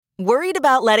Worried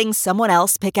about letting someone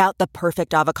else pick out the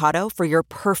perfect avocado for your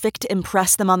perfect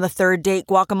impress them on the third date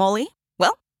guacamole?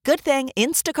 Well, good thing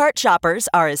Instacart shoppers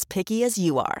are as picky as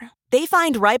you are. They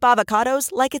find ripe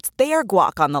avocados like it's their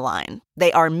guac on the line.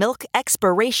 They are milk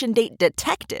expiration date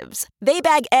detectives. They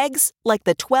bag eggs like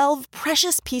the 12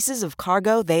 precious pieces of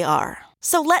cargo they are.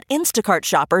 So let Instacart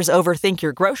shoppers overthink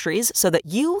your groceries so that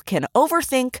you can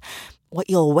overthink what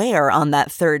you'll wear on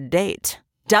that third date.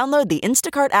 Download the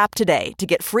Instacart app today to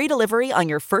get free delivery on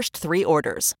your first 3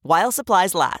 orders, while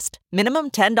supplies last.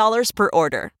 Minimum $10 per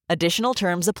order. Additional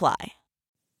terms apply.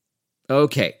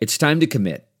 Okay, it's time to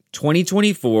commit.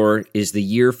 2024 is the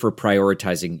year for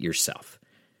prioritizing yourself.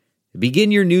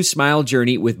 Begin your new smile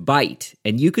journey with Byte,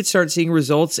 and you could start seeing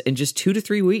results in just 2 to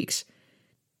 3 weeks.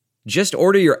 Just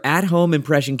order your at-home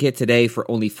impression kit today for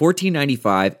only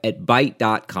 $14.95 at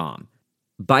Byte.com.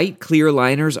 Byte clear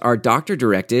liners are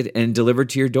doctor-directed and delivered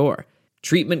to your door.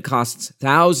 Treatment costs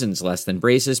thousands less than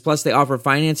braces, plus they offer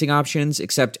financing options,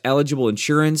 accept eligible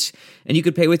insurance, and you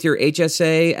could pay with your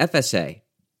HSA, FSA.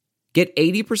 Get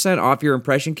 80% off your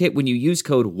impression kit when you use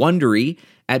code WONDERY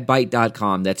at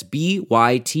Byte.com. That's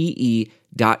BYTE.com.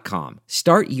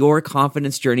 Start your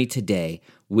confidence journey today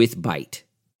with Byte.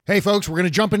 Hey, folks, we're going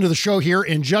to jump into the show here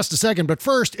in just a second. But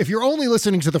first, if you're only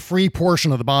listening to the free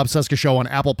portion of the Bob Cesca Show on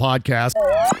Apple Podcasts...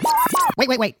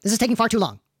 Wait. This is taking far too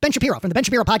long. Ben Shapiro from the Ben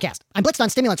Shapiro Podcast. I'm blitzed on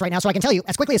stimulants right now, so I can tell you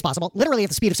as quickly as possible, literally at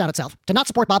the speed of sound itself, to not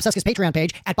support Bob Cesca's Patreon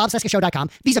page at bobcescashow.com,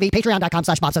 vis-a-vis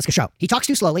patreon.com/Bob Cesca Show. He talks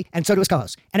too slowly, and so do his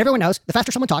co-hosts. And everyone knows the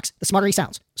faster someone talks, the smarter he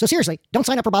sounds. So seriously, don't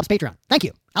sign up for Bob's Patreon. Thank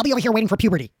you. I'll be over here waiting for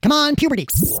puberty. Come on, puberty.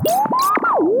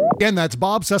 Again, that's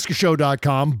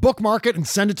bobcescashow.com. Bookmark it and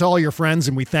send it to all your friends,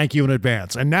 and we thank you in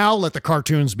advance. And now let the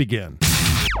cartoons begin.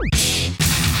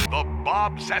 The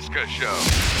Bob Cesca Show.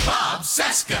 Bob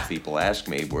Cesca. People ask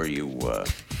me, were you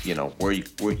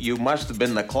must have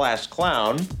been the class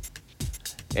clown.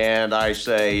 And I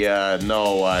say,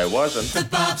 no, I wasn't. The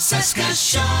Bob Cesca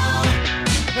Show.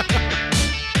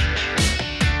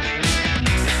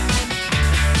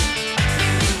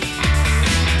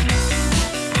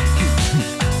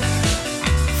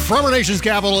 From our nation's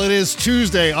capital, it is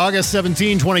Tuesday, August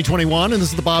 17, 2021, and this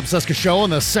is the Bob Cesca Show on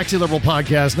the Sexy Liberal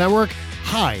Podcast Network.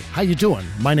 Hi, how you doing?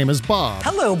 My name is Bob.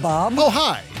 Hello, Bob. Oh,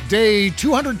 hi. Day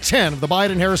 210 of the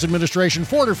Biden-Harris administration,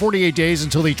 448 days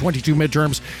until the 22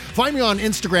 midterms. Find me on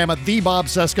Instagram at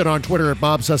 @TheBobCesca and on Twitter at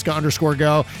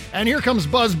 @BobCesca_go. And here comes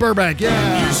Buzz Burbank.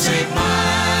 Yeah. You say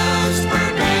Buzz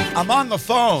Burbank. I'm on the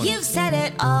phone. You've said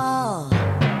it all.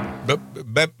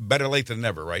 Better late than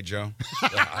never, right, Joe?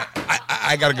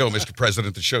 I got to go, Mr.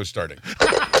 President. The show's starting.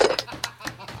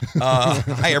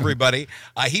 Hi, everybody.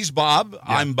 He's Bob. Yeah.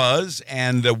 I'm Buzz,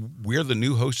 and we're the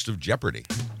new hosts of Jeopardy.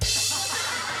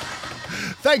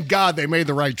 Thank God they made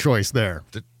the right choice there.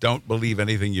 Don't believe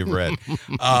anything you've read.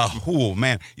 Oh,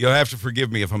 man. You'll have to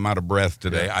forgive me if I'm out of breath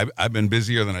today. Yeah. I've been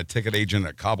busier than a ticket agent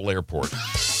at Kabul Airport.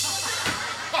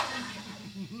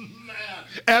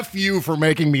 F you for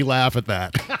making me laugh at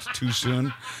that. It's too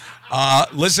soon.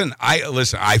 Listen,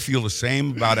 I feel the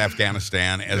same about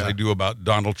Afghanistan as I do about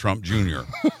Donald Trump Jr.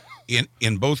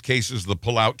 In both cases, the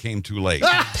pullout came too late.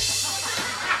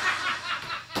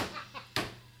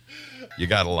 You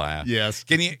gotta laugh. Yes.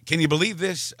 Can you believe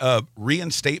this?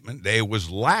 Reinstatement Day was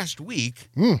last week,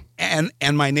 and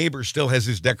my neighbor still has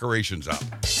his decorations up.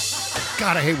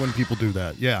 God, I hate when people do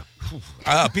that. Yeah.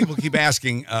 People keep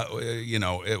asking,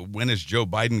 when is Joe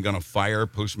Biden going to fire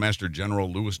Postmaster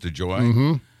General Louis DeJoy?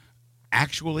 Mm-hmm.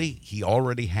 Actually, he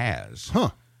already has.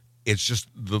 Huh. It's just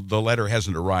the letter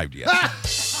hasn't arrived yet.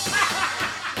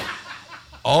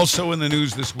 Also in the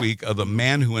news this week, the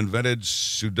man who invented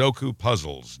Sudoku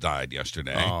puzzles died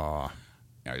yesterday. Aww.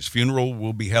 Now, his funeral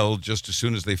will be held just as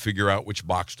soon as they figure out which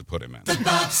box to put him in. The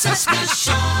Bob Cesca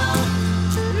Show.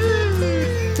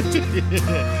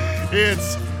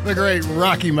 It's the great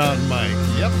Rocky Mountain Mike.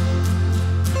 Yep.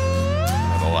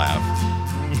 What a laugh.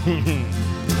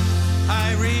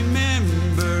 I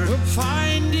remember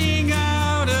finding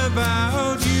out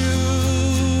about you.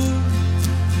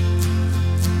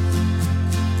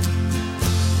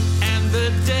 And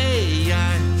the day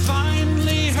I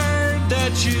finally heard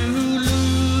that you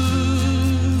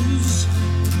lose.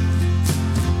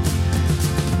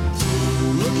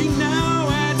 Looking now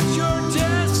at your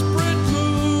desperate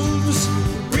moves.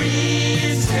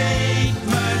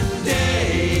 Reinstatement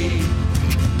Day.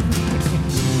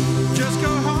 Just go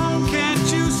home, can't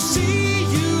you see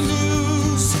you lose?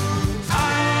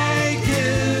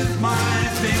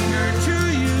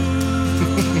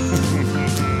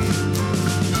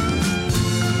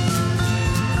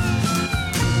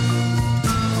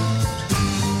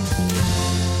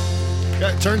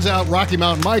 Turns out Rocky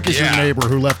Mountain Mike is your neighbor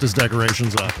who left his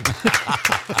decorations up.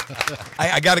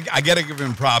 I gotta give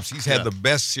him props. He's had the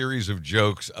best series of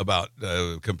jokes about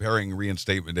comparing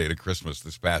Reinstatement Day to Christmas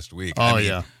this past week.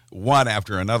 One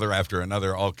after another,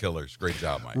 all killers. Great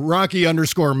job, Mike.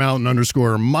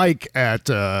 Rocky_Mountain_Mike at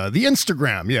the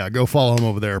Instagram. Yeah, go follow him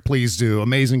over there. Please do.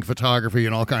 Amazing photography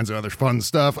and all kinds of other fun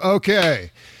stuff.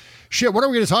 Okay. Shit, what are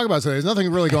we going to talk about today? There's nothing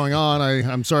really going on.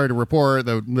 I'm sorry to report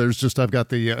that I've got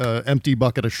the empty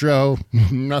bucket of show.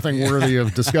 Nothing worthy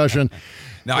of discussion.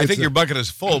 Now, I think your bucket is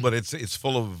full, but it's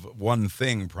full of one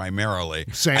thing primarily.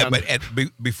 Sand.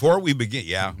 Before we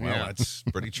begin, that's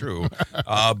pretty true.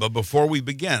 But before we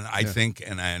begin, I think,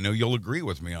 and I know you'll agree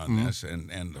with me on this,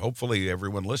 and hopefully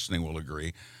everyone listening will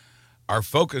agree, our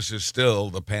focus is still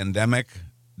the pandemic,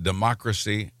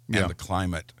 democracy, and the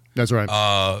climate. That's right.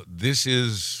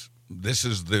 This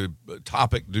is the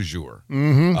topic du jour.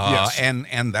 Yes.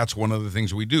 And that's one of the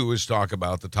things we do is talk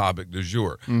about the topic du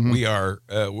jour. We are,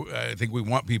 I think we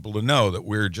want people to know that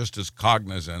we're just as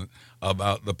cognizant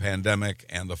about the pandemic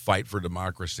and the fight for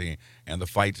democracy and the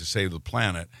fight to save the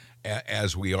planet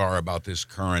as we are about this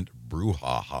current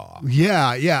brouhaha.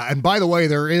 Yeah. And by the way,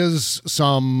 there is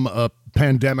some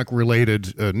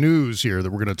pandemic-related news here that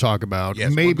we're going to talk about.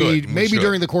 Yes, maybe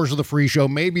during the course of the free show.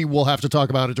 Maybe we'll have to talk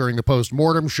about it during the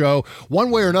post-mortem show. One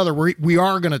way or another, we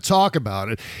are going to talk about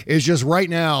it. It's just right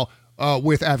now,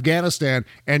 with Afghanistan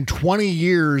and 20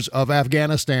 years of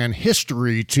Afghanistan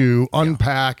history to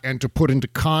unpack and to put into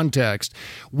context,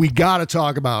 we got to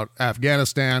talk about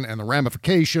Afghanistan and the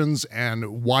ramifications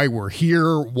and why we're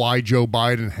here, why Joe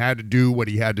Biden had to do what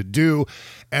he had to do.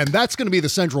 And that's going to be the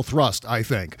central thrust, I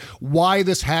think, why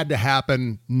this had to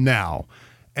happen now.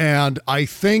 And I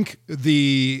think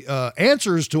the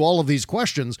answers to all of these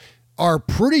questions are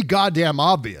pretty goddamn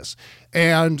obvious.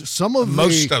 And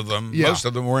most of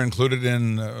them were included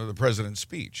in the president's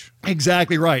speech.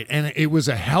 Exactly right. And it was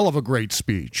a hell of a great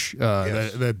speech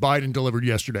that Biden delivered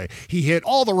yesterday. He hit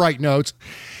all the right notes.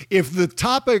 If the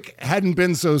topic hadn't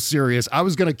been so serious, I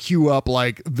was going to cue up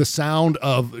like the sound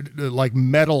of like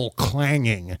metal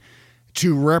clanging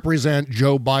to represent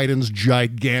Joe Biden's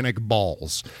gigantic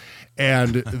balls.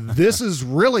 And this is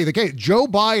really the case. Joe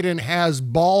Biden has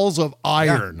balls of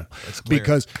iron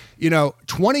because,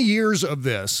 20 years of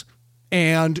this,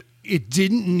 and it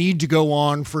didn't need to go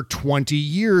on for 20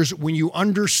 years when you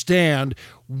understand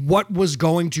what was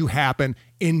going to happen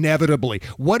inevitably.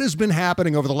 What has been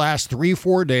happening over the last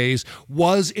 3-4 days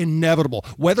was inevitable.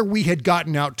 Whether we had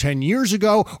gotten out 10 years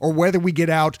ago or whether we get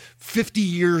out 50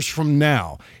 years from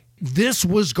now, this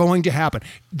was going to happen.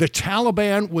 The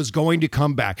Taliban was going to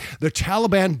come back. The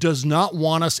Taliban does not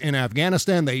want us in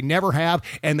Afghanistan. They never have,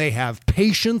 and they have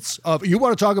patience of, you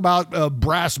want to talk about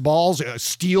brass balls,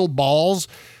 steel balls?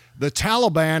 The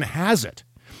Taliban has it.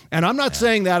 And I'm not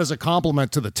saying that as a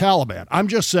compliment to the Taliban. I'm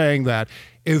just saying that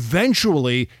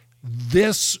eventually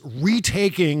this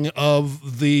retaking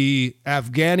of the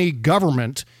Afghani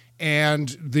government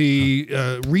and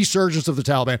the resurgence of the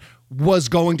Taliban was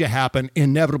going to happen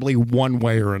inevitably one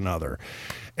way or another.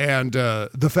 And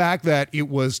the fact that it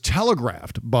was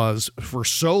telegraphed, Buzz, for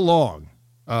so long,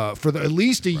 for at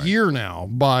least a year now,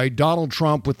 by Donald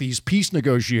Trump with these peace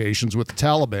negotiations with the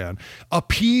Taliban,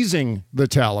 appeasing the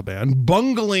Taliban,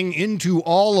 bungling into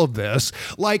all of this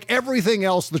like everything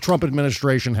else the Trump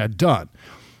administration had done.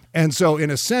 And so, in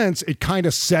a sense, it kind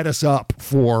of set us up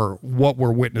for what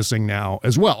we're witnessing now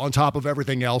as well, on top of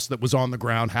everything else that was on the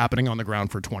ground, happening on the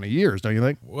ground for 20 years, don't you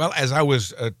think? Well, as I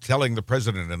was telling the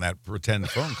president in that pretend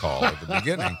phone call at the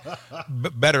beginning,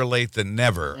 better late than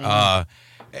never.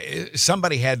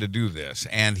 Somebody had to do this,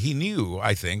 and he knew,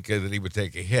 I think, that he would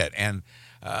take a hit. And,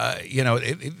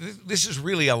 this is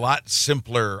really a lot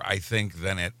simpler, I think,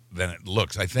 than it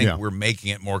looks. I think we're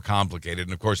making it more complicated.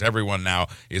 And, of course, everyone now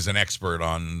is an expert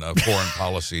on foreign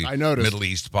policy, I noticed. Middle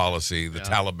East policy, the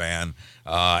Taliban.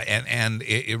 And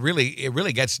it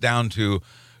really gets down to,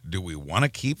 do we want to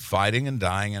keep fighting and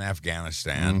dying in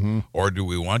Afghanistan, or do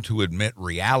we want to admit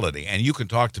reality? And you can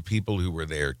talk to people who were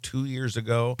there 2 years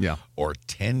ago or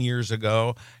 10 years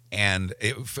ago, and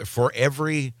for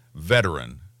every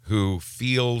veteran who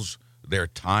feels their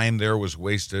time there was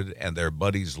wasted and their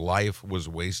buddy's life was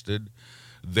wasted,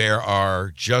 there are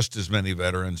just as many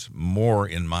veterans, more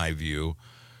in my view,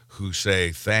 who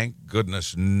say, thank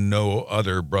goodness no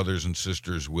other brothers and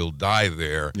sisters will die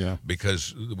there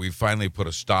because we finally put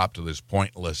a stop to this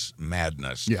pointless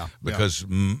madness. Because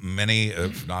many,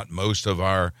 if not most, of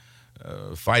our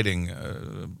fighting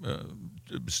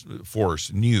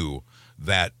force knew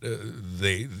that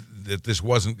that this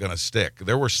wasn't going to stick.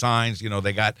 There were signs,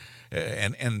 they got,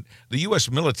 and the U.S.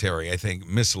 military, I think,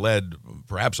 misled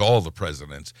perhaps all the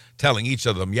presidents, telling each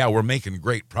of them, yeah, we're making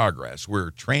great progress. We're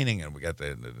training and we got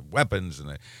the weapons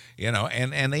and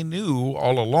and they knew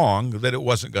all along that it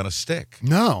wasn't going to stick.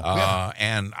 No.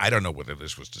 And I don't know whether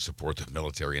this was to support the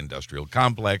military-industrial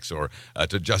complex or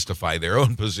to justify their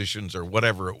own positions or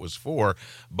whatever it was for.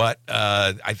 But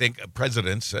I think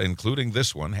presidents, including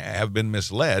this one, have been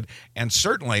misled, and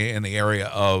certainly in the area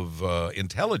of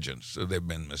intelligence, they've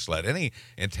been misled. Any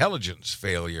intelligence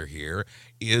failure here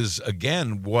is,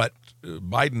 again, what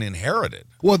Biden inherited.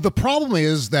 Well, the problem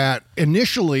is that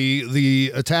initially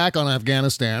the attack on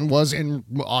Afghanistan was in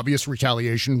obvious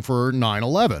retaliation for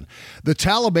 9/11. The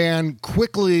Taliban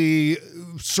quickly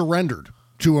surrendered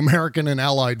to American and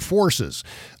allied forces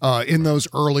in those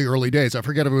early days. I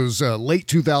forget if it was late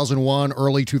 2001,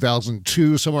 early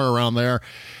 2002, somewhere around there.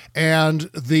 And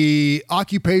the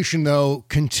occupation, though,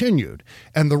 continued.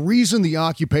 And the reason the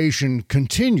occupation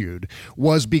continued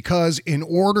was because in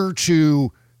order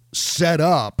to set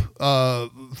up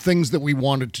things that we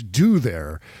wanted to do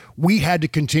there, we had to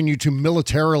continue to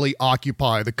militarily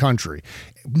occupy the country,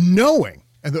 knowing,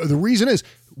 and the reason is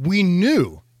we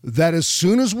knew that as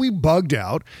soon as we bugged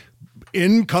out,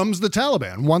 in comes the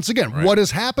Taliban. Once again, right. What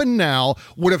has happened now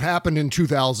would have happened in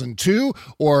 2002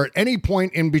 or at any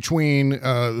point in between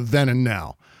then and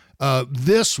now.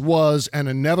 This was an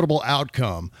inevitable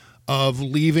outcome of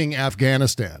leaving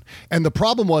Afghanistan. And the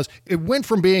problem was it went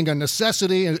from being a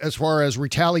necessity as far as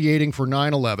retaliating for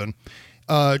 9/11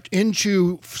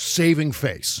 into saving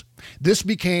face. This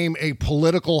became a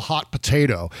political hot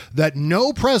potato that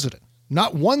no president,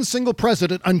 not one single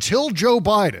president until Joe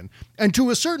Biden, and to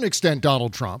a certain extent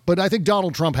Donald Trump, but I think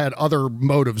Donald Trump had other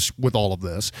motives with all of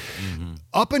this. Mm-hmm.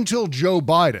 Up until Joe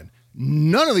Biden,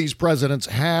 none of these presidents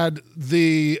had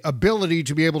the ability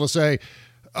to be able to say,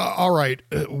 all right,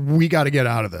 we got to get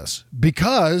out of this,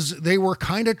 because they were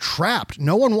kind of trapped.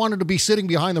 No one wanted to be sitting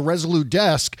behind the Resolute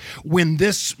desk when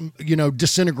this,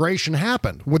 disintegration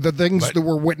happened with the things that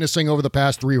we're witnessing over the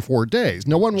past 3 or 4 days.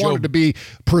 No one wanted to be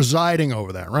presiding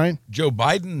over that, right? Joe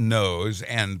Biden knows,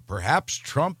 and perhaps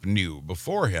Trump knew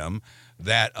before him,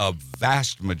 that a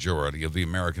vast majority of the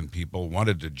American people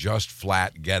wanted to just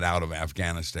flat get out of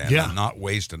Afghanistan and not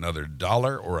waste another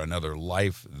dollar or another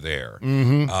life there.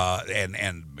 Mm-hmm.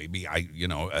 And maybe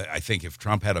I think if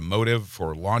Trump had a motive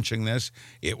for launching this,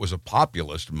 it was a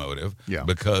populist motive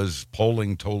because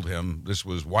polling told him this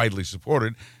was widely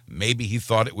supported. Maybe he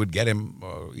thought it would get him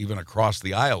even across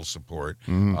the aisle support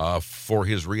for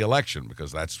his reelection,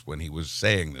 because that's when he was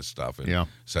saying this stuff in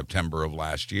September of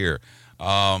last year.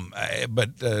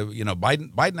 But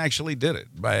Biden actually did it,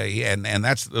 and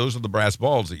those are the brass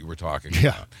balls that you were talking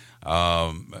about.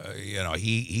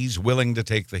 He's willing to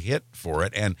take the hit for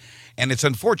it, and it's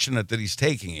unfortunate that he's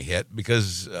taking a hit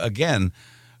because, again,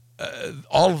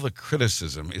 all of the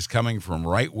criticism is coming from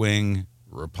right-wing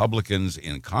Republicans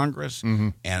in Congress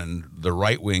and the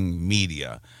right-wing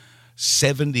media.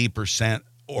 70%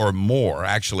 or more,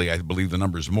 actually, I believe the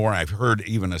number's more. I've heard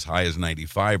even as high as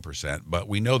 95%, but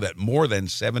we know that more than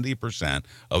 70%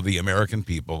 of the American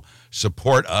people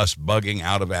support us bugging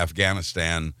out of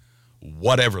Afghanistan,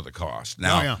 whatever the cost.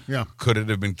 Now, could it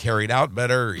have been carried out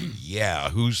better? Yeah.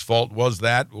 Whose fault was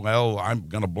that? Well, I'm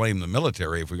going to blame the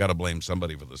military if we got to blame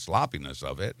somebody for the sloppiness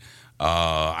of it.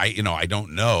 I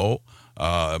don't know.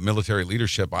 Military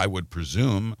leadership, I would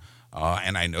presume.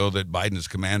 And I know that Biden's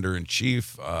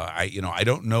commander-in-chief, I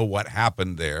don't know what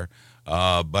happened there,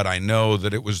 but I know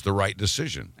that it was the right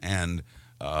decision. And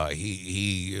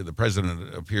the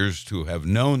president appears to have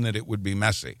known that it would be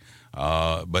messy,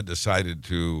 but decided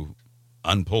to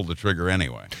unpull the trigger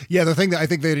anyway. Yeah, the thing that I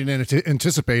think they didn't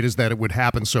anticipate is that it would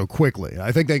happen so quickly.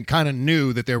 I think they kind of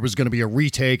knew that there was going to be a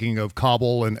retaking of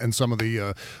Kabul and some of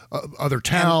the other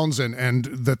towns, and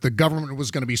that the government was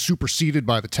going to be superseded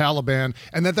by the Taliban,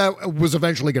 and that was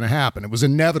eventually going to happen. It was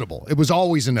inevitable. It was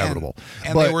always inevitable.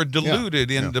 And they were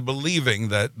deluded into believing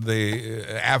that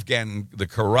the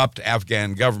corrupt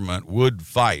Afghan government would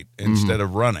fight instead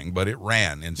of running, but it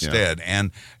ran instead.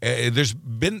 And there's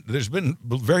been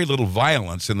very little violence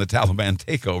in the Taliban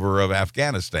takeover of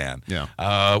Afghanistan,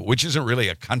 which isn't really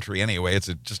a country anyway.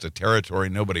 It's just a territory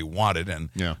nobody wanted, and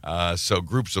so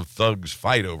groups of thugs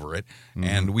fight over it,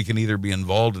 and we can either be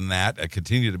involved in that,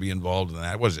 continue to be involved in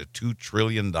that. What is it, $2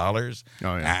 trillion?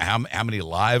 How many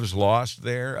lives lost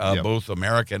there, both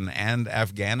American and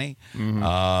Afghani?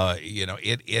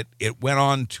 It went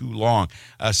on too long.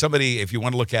 Somebody, if you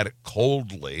want to look at it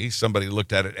coldly, somebody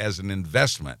looked at it as an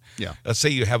investment. Let's say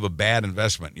you have a bad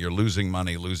investment, and you're losing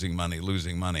losing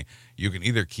money. You can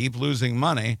either keep losing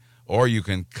money, or you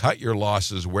can cut your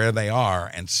losses where they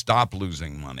are and stop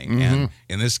losing money. And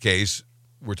in this case,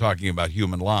 we're talking about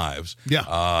human lives.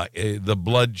 Yeah. The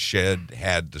bloodshed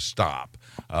had to stop.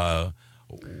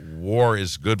 War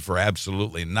is good for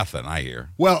absolutely nothing, I hear.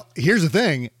 Well, here's the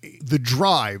thing. The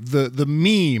drive, the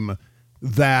meme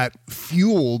that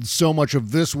fueled so much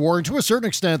of this war, and to a certain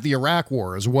extent the Iraq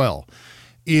war as well,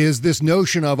 is this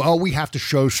notion of, we have to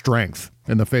show strength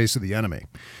in the face of the enemy.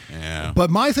 Yeah. But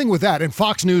my thing with that, and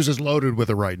Fox News is loaded with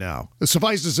it right now.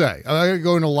 Suffice to say, I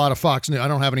go into a lot of Fox News. I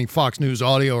don't have any Fox News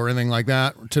audio or anything like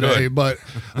that today, but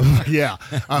yeah,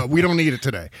 we don't need it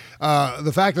today.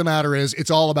 The fact of the matter is, it's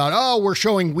all about, we're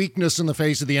showing weakness in the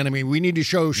face of the enemy. We need to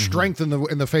show strength in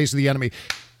the face of the enemy.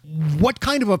 What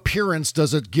kind of appearance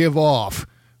does it give off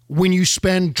when you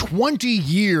spend 20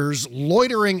 years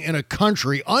loitering in a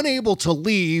country, unable to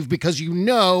leave because you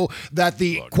know that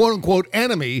the quote-unquote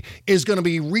enemy is going to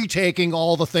be retaking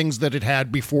all the things that it had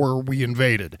before we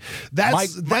invaded?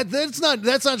 That's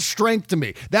not strength to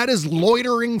me. That is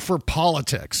loitering for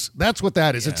politics. That's what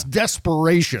that is. Yeah. It's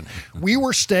desperation. We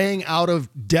were staying out of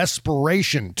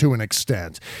desperation to an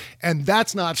extent, and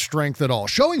that's not strength at all.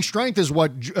 Showing strength is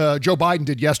what Joe Biden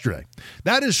did yesterday.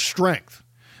 That is strength.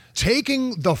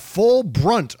 Taking the full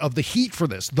brunt of the heat for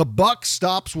this. The buck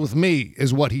stops with me,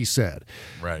 is what he said.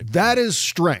 Right. That is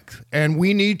strength, and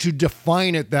we need to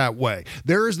define it that way.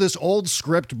 There is this old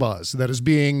script buzz that is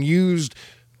being used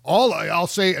I'll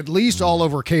say at least all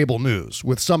over cable news,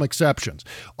 with some exceptions.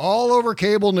 All over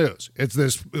cable news. It's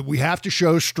this, we have to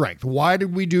show strength. Why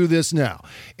did we do this now?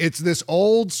 It's this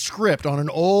old script on an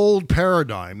old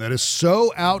paradigm that is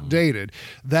so outdated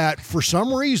that for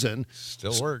some reason...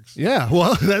 Still works. Yeah,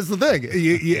 well, that's the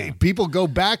thing. People go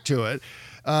back to it.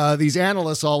 These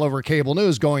analysts all over cable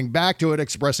news going back to it,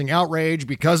 expressing outrage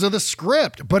because of the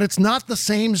script. But it's not the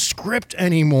same script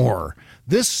anymore.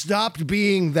 This stopped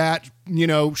being that,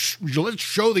 let's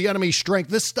show the enemy strength.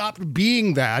 This stopped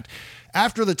being that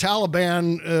after the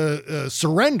Taliban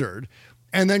surrendered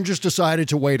and then just decided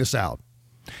to wait us out.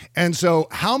 And so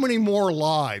how many more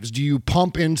lives do you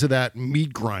pump into that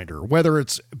meat grinder, whether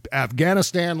it's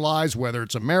Afghanistan lives, whether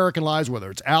it's American lives, whether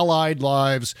it's Allied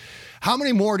lives? How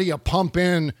many more do you pump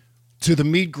in to the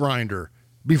meat grinder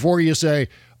before you say,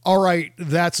 all right,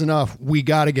 that's enough, we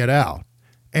got to get out?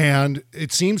 And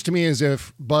it seems to me as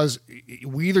if, Buzz,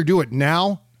 we either do it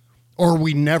now or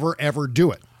we never, ever do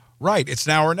it. Right. It's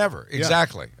now or never.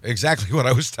 Exactly. Yeah. Exactly what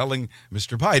I was telling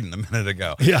Mr. Biden a minute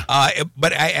ago. Yeah.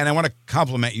 But I want to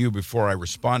compliment you before I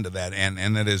respond to that,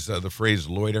 and that is the phrase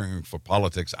loitering for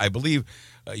politics. I believe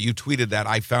you tweeted that.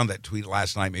 I found that tweet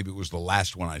last night. Maybe it was the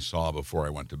last one I saw before I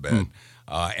went to bed.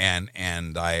 And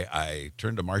I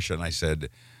turned to Marcia and I said,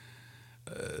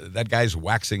 that guy's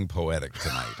waxing poetic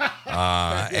tonight.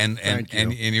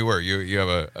 And you were. You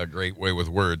have a great way with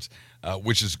words.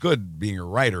 Which is good, being a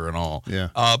writer and all. Yeah.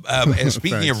 And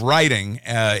speaking of writing,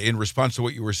 in response to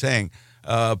what you were saying,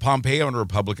 Pompeo and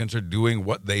Republicans are doing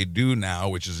what they do now,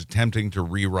 which is attempting to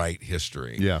rewrite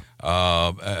history. Yeah.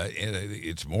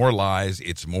 It's more lies.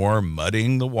 It's more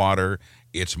muddying the water.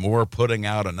 It's more putting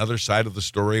out another side of the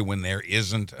story when there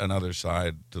isn't another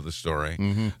side to the story.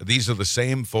 Mm-hmm. These are the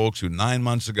same folks who 9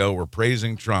 months ago were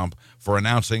praising Trump for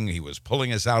announcing he was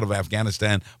pulling us out of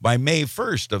Afghanistan by May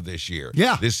 1st of this year.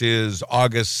 Yeah. This is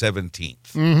August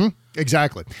 17th. Mm-hmm.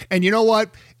 Exactly. And you know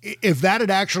what? If that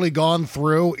had actually gone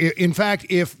through, in fact,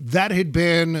 if that had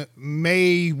been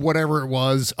May, whatever it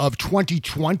was, of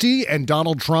 2020 and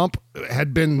Donald Trump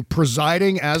had been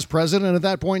presiding as president at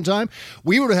that point in time,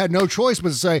 we would have had no choice but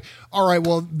to say, all right,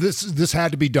 well, this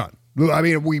had to be done. I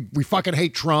mean, we fucking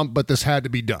hate Trump, but this had to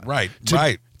be done. Right,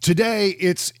 right. Today,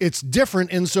 it's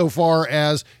different insofar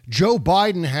as Joe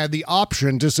Biden had the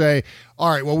option to say, all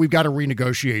right, well, we've got to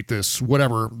renegotiate this,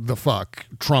 whatever the fuck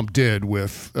Trump did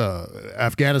with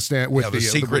Afghanistan. With the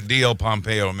secret deal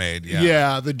Pompeo made.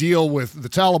 Yeah, the deal with the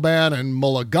Taliban and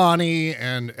Mullah Ghani,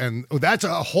 and that's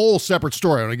a whole separate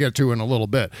story I'm going to get to in a little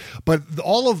bit. But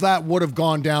all of that would have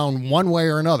gone down one way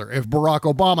or another. If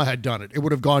Barack Obama had done it, it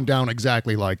would have gone down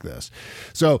exactly like this.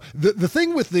 So the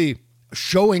thing with the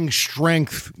showing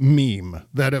strength meme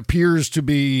that appears to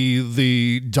be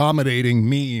the dominating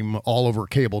meme all over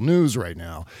cable news right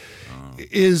now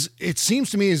is, it seems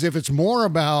to me as if it's more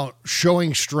about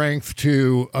showing strength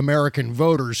to American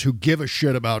voters who give a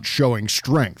shit about showing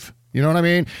strength. You know what I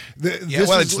mean?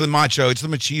 It's the macho, it's the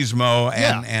machismo,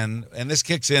 and this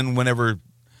kicks in whenever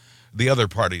the other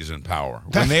party's in power.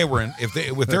 When they were in, if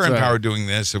they're in power doing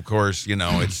this, of course,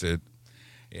 this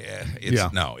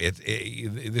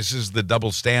is the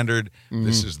double standard. Mm-hmm.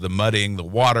 This is the muddying the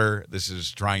water. This is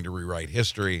trying to rewrite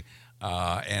history.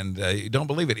 And you don't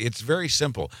believe it. It's very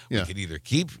simple. Yeah. We could either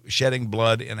keep shedding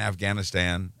blood in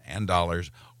Afghanistan and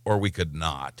dollars, or we could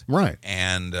not. Right.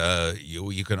 And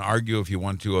you can argue if you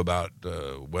want to about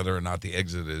whether or not the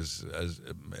exit is as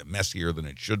messier than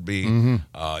it should be.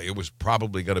 It was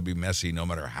probably going to be messy no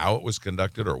matter how it was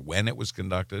conducted or when it was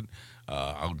conducted.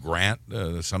 I'll grant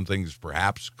some things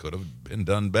perhaps could have been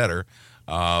done better.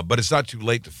 But it's not too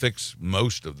late to fix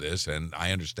most of this, and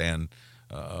I understand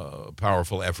a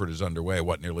powerful effort is underway.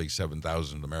 Nearly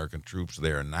 7,000 American troops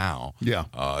there now,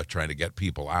 trying to get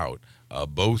people out,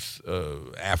 both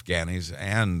Afghanis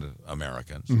and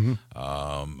Americans.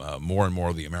 More and more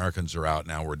of the Americans are out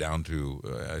now. We're down to,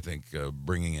 I think,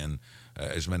 bringing in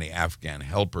as many Afghan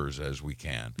helpers as we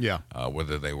can,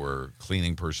 whether they were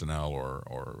cleaning personnel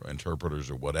or interpreters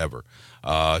or whatever.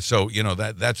 So,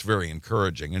 that's very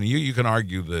encouraging. And you can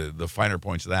argue the finer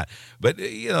points of that. But,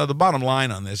 the bottom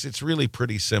line on this, it's really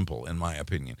pretty simple, in my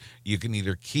opinion. You can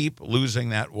either keep losing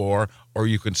that war or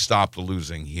you can stop the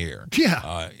losing here.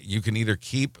 Yeah. You can either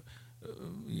keep,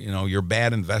 your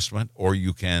bad investment or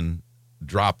you can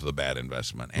drop the bad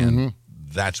investment. And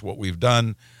that's what we've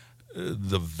done.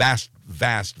 The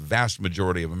vast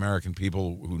majority of American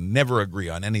people who never agree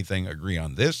on anything agree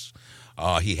on this.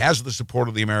 He has the support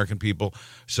of the American people.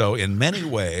 So in many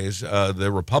ways,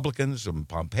 the Republicans and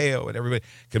Pompeo and everybody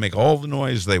can make all the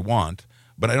noise they want,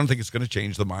 but I don't think it's going to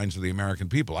change the minds of the American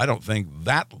people. I don't think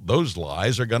those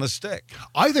lies are going to stick.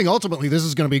 I think ultimately this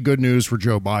is going to be good news for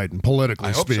Joe Biden,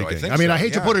 politically speaking. I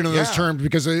hate to put it in those terms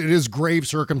because it is grave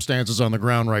circumstances on the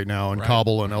ground right now in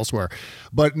Kabul and elsewhere.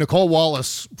 But Nicole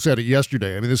Wallace said it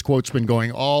yesterday. This quote's been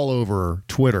going all over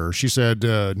Twitter. She said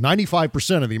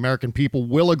 95% of the American people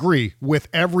will agree with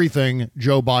everything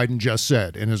Joe Biden just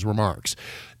said in his remarks.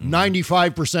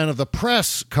 95% of the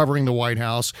press covering the White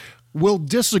House will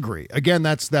disagree. Again,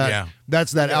 that's that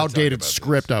outdated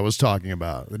script I was talking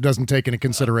about. It doesn't take into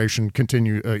consideration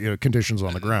conditions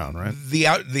on the ground, right? The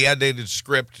outdated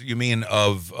script, you mean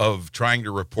of trying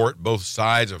to report both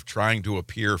sides, of trying to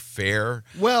appear fair?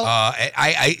 Well,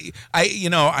 I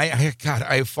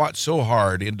fought so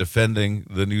hard in defending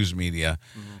the news media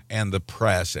and the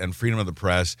press and freedom of the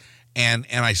press. And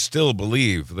I still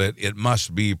believe that it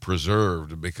must be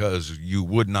preserved because you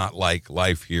would not like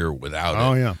life here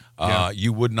without it.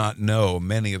 You would not know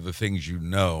many of the things you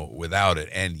know without it.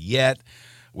 And yet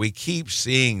we keep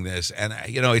seeing this, and,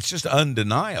 it's just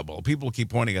undeniable. People keep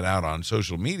pointing it out on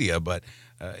social media, but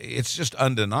it's just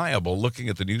undeniable looking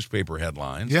at the newspaper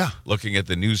headlines, looking at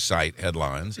the news site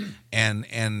headlines,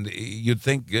 and you'd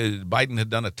think Biden had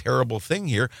done a terrible thing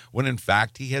here when, in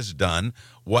fact, he has done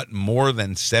what more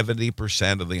than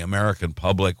 70% of the American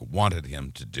public wanted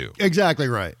him to do. Exactly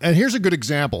right. And here's a good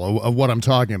example of what I'm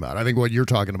talking about. I think what you're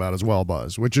talking about as well,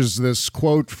 Buzz, which is this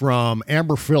quote from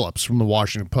Amber Phillips from the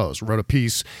Washington Post. Wrote a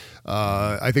piece,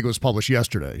 I think it was published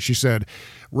yesterday. She said,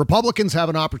 Republicans have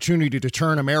an opportunity to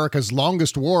turn America's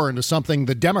longest war into something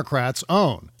the Democrats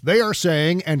own. They are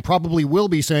saying, and probably will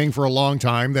be saying for a long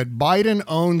time, that Biden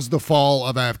owns the fall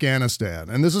of Afghanistan.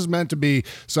 And this is meant to be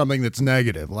something that's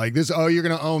negative. Like this, you're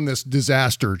going to own this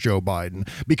disaster, Joe Biden,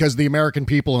 because the American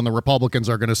people and the Republicans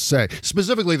are going to say,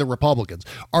 specifically the Republicans,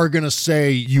 are going to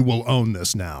say you will own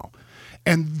this now.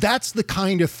 And that's the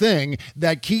kind of thing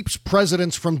that keeps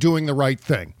presidents from doing the right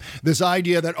thing. This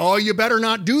idea that, you better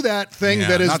not do that thing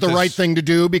that is the right thing to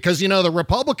do because, the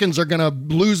Republicans are going to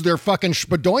lose their fucking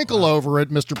spadoinkle over it,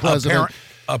 Mr. President.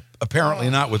 Apparently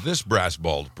not with this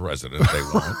brass-balled president. They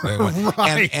won't.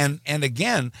 Right. And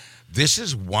again, this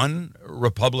is one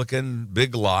Republican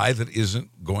big lie that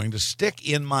isn't going to stick,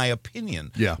 in my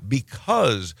opinion. Yeah.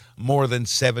 Because more than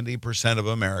 70% of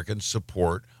Americans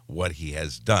support what he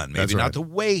has done. Maybe not the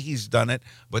way he's done it,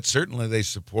 but certainly they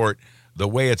support the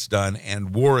way it's done.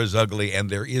 And war is ugly, and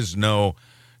there is no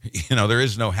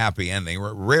happy ending.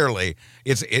 Rarely,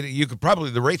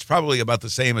 the rate's probably about the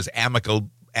same as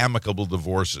amicable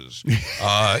divorces.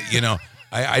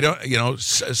 I don't,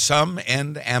 some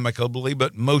end amicably,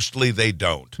 but mostly they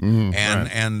don't.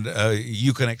 And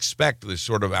you can expect this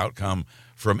sort of outcome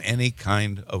from any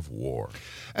kind of war.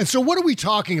 And so what are we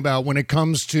talking about when it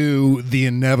comes to the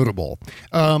inevitable?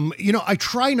 I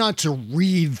try not to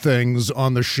read things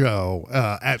on the show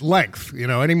at length,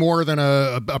 any more than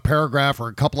a paragraph or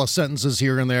a couple of sentences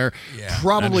here and there.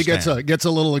 Probably gets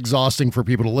a little exhausting for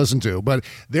people to listen to. But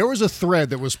there was a thread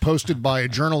that was posted by a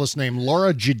journalist named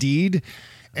Laura Jadid.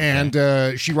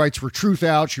 And she writes for Truth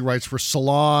Out. She writes for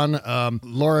Salon,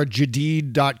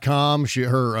 LauraJadid.com.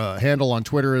 Her handle on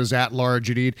Twitter is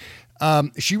 @LauraJadid.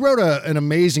 She wrote an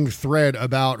amazing thread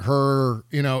about her,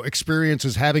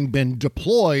 experiences having been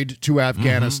deployed to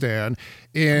Afghanistan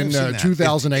in seen that.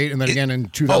 2008 and then again in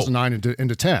 2009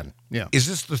 into 10. Yeah. Is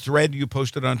this the thread you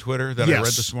posted on Twitter that I read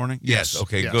this morning? Yes.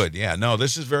 Okay, Yes. good. Yeah, no,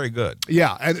 this is very good.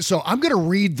 Yeah, and so I'm going to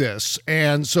read this,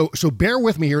 and so bear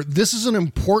with me here. This is an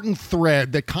important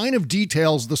thread that kind of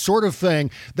details the sort of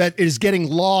thing that is getting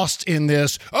lost in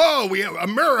this, we have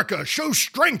America, show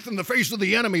strength in the face of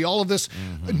the enemy, all of this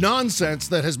nonsense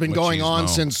that has been going on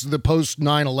since the post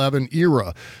 9/11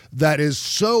 era that is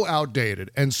so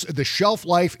outdated, and the shelf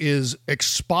life is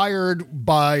expired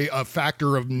by a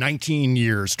factor of 19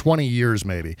 years, 20 years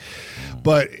maybe.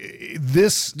 But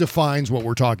this defines what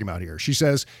we're talking about here. She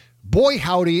says, boy,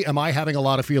 howdy, am I having a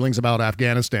lot of feelings about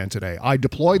Afghanistan today. I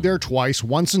deployed there twice,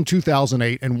 once in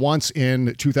 2008 and once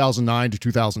in 2009 to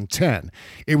 2010.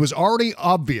 It was already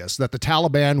obvious that the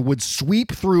Taliban would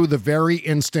sweep through the very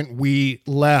instant we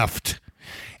left.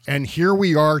 And here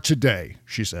we are today,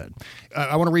 she said.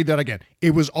 I want to read that again.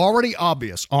 It was already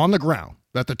obvious on the ground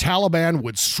that the Taliban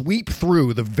would sweep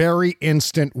through the very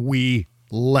instant we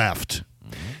left.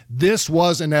 This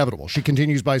was inevitable. She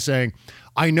continues by saying,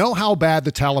 I know how bad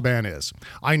the Taliban is.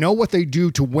 I know what they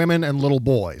do to women and little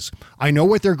boys. I know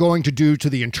what they're going to do to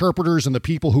the interpreters and the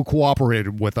people who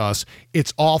cooperated with us.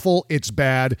 It's awful. It's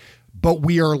bad. But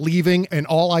we are leaving, and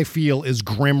all I feel is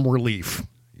grim relief.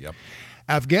 Yep.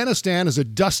 Afghanistan is a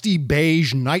dusty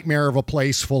beige nightmare of a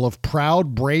place full of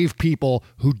proud, brave people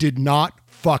who did not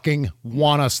fucking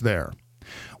want us there.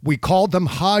 We called them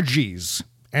Hajis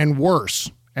and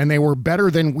worse, and they were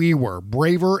better than we were,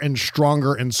 braver and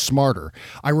stronger and smarter.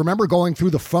 I remember going through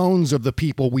the phones of the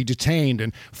people we detained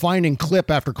and finding clip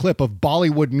after clip of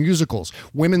Bollywood musicals,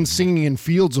 women singing in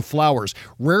fields of flowers.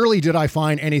 Rarely did I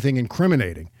find anything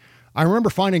incriminating. I remember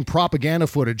finding propaganda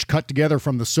footage cut together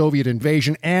from the Soviet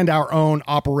invasion and our own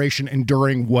Operation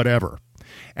Enduring Whatever,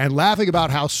 and laughing about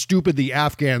how stupid the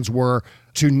Afghans were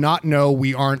to not know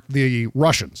we aren't the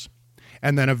Russians,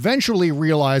 and then eventually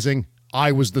realizing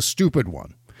I was the stupid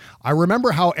one. I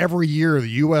remember how every year the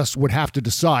U.S. would have to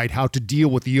decide how to deal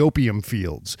with the opium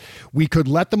fields. We could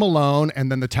let them alone,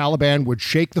 and then the Taliban would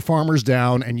shake the farmers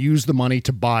down and use the money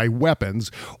to buy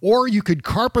weapons, or you could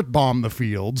carpet bomb the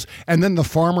fields, and then the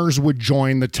farmers would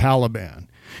join the Taliban.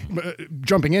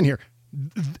 Jumping in here,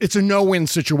 it's a no-win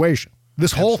situation.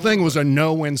 This whole thing was a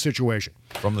no-win situation.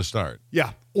 From the start.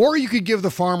 Yeah. Or you could give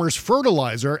the farmers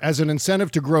fertilizer as an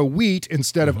incentive to grow wheat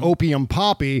instead of opium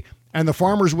poppy, and the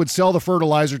farmers would sell the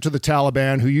fertilizer to the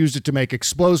Taliban, who used it to make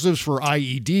explosives for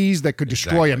IEDs that could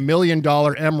destroy $1 million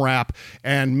MRAP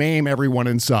and maim everyone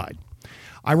inside.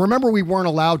 I remember we weren't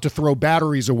allowed to throw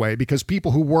batteries away because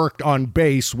people who worked on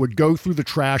base would go through the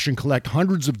trash and collect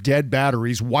hundreds of dead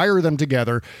batteries, wire them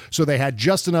together so they had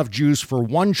just enough juice for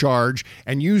one charge,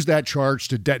 and use that charge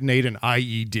to detonate an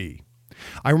IED.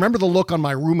 I remember the look on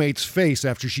my roommate's face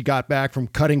after she got back from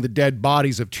cutting the dead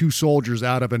bodies of 2 soldiers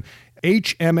out of an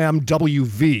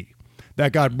HMMWV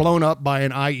that got blown up by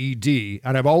an IED,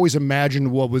 and I've always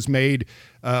imagined what was made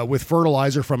with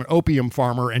fertilizer from an opium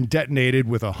farmer and detonated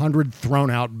with 100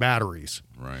 thrown-out batteries.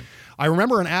 Right. I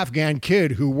remember an Afghan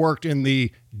kid who worked in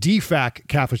the DFAC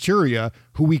cafeteria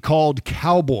who we called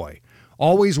Cowboy.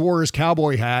 Always wore his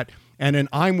cowboy hat and an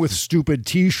I'm with stupid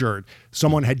t-shirt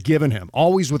someone had given him,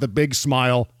 always with a big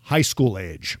smile, high school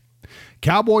age.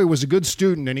 Cowboy was a good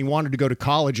student and he wanted to go to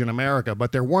college in America,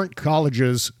 but there weren't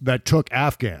colleges that took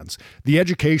Afghans. The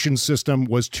education system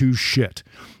was too shit.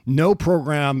 No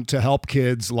program to help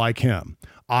kids like him.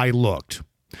 I looked.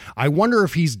 I wonder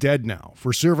if he's dead now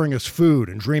for serving us food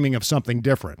and dreaming of something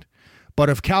different. But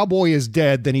if Cowboy is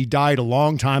dead, then he died a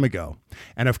long time ago.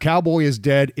 And if Cowboy is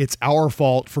dead, it's our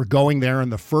fault for going there in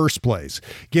the first place,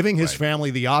 giving his family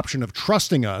the option of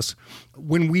trusting us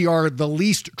when we are the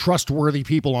least trustworthy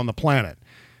people on the planet.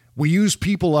 We use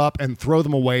people up and throw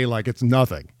them away like it's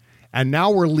nothing. And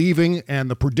now we're leaving, and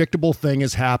the predictable thing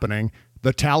is happening.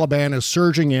 The Taliban is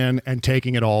surging in and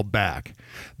taking it all back.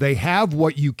 They have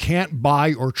what you can't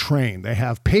buy or train. They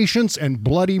have patience and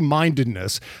bloody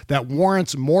mindedness that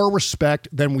warrants more respect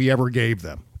than we ever gave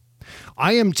them.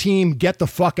 I am team get the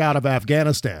fuck out of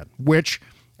Afghanistan, which,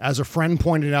 as a friend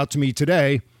pointed out to me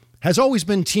today, has always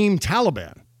been team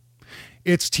Taliban.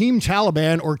 It's team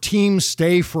Taliban or team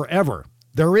stay forever.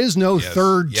 There is no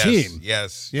third team.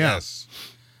 Yes.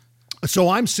 So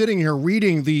I'm sitting here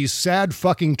reading these sad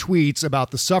fucking tweets about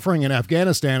the suffering in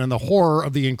Afghanistan and the horror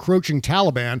of the encroaching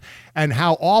Taliban and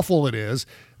how awful it is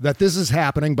that this is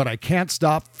happening, but I can't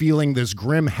stop feeling this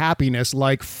grim happiness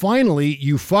like, finally,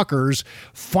 you fuckers,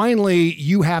 finally,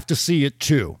 you have to see it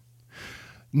too.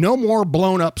 No more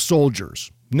blown up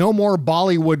soldiers. No more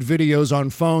Bollywood videos on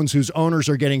phones whose owners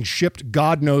are getting shipped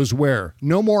God knows where.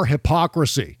 No more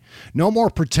hypocrisy. No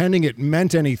more pretending it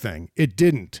meant anything. It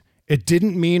didn't. It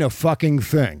didn't mean a fucking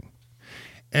thing.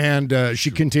 And she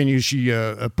continues, she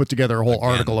put together a whole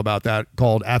article about that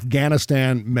called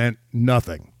Afghanistan Meant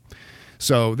Nothing.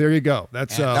 So there you go.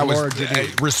 That's that Laura was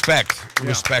Jadid.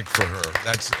 respect for her.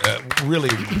 That's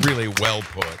really, really well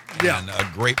put. Yeah. And a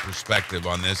great perspective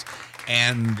on this.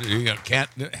 And can't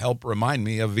help remind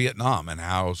me of Vietnam and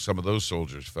how some of those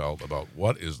soldiers felt about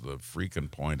what is the freaking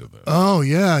point of this. Oh,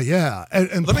 yeah.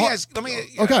 And Let me ask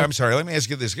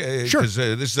you this. Sure. Because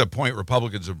this is a point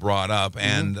Republicans have brought up,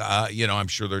 and I'm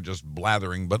sure they're just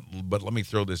blathering, but let me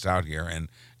throw this out here and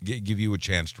give you a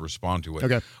chance to respond to it.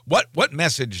 Okay. What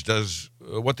message does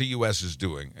what the U.S. is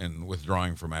doing in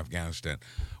withdrawing from Afghanistan?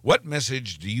 What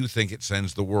message do you think it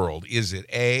sends the world? Is it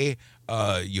A,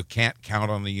 you can't count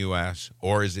on the U.S.,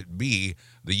 or is it B,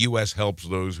 the U.S. helps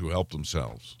those who help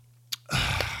themselves?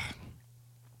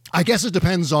 I guess it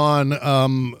depends on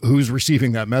who's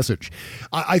receiving that message.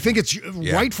 I think it's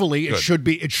rightfully good.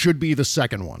 it should be the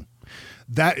second one.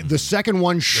 That the second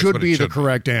one should be the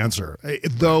correct answer.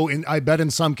 Though I bet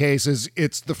in some cases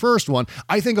it's the first one.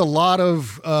 I think a lot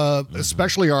of,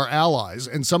 especially our allies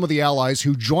and some of the allies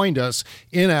who joined us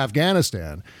in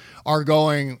Afghanistan, are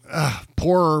going,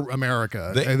 poor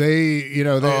America.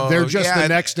 They're just the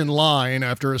next in line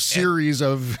after a series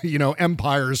of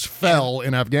empires fell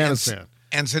in Afghanistan.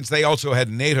 And since they also had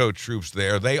NATO troops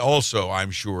there, they also,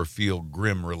 I'm sure, feel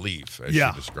grim relief, as you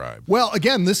described. Well,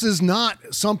 again, this is not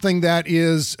something that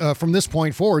is, from this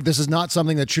point forward, this is not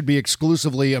something that should be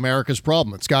exclusively America's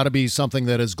problem. It's got to be something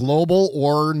that is global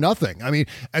or nothing. I mean,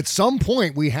 at some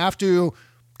point, we have to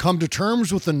come to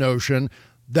terms with the notion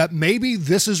that maybe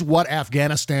this is what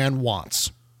Afghanistan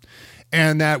wants,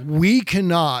 and that we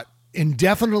cannot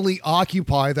indefinitely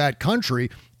occupy that country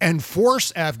and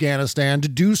force Afghanistan to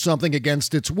do something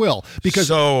against its will. Because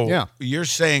you're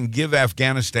saying give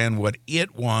Afghanistan what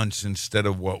it wants instead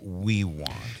of what we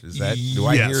want. Is that? Do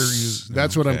I hear you?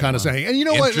 That's what I'm kind of saying. And you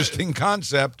know what? Interesting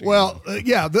concept. Well,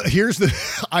 here's the.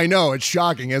 I know it's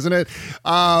shocking, isn't it?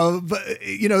 But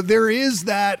there is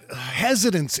that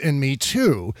hesitance in me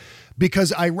too,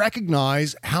 because I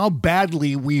recognize how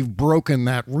badly we've broken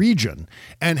that region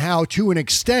and how, to an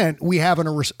extent, we have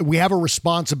a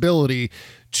responsibility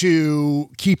to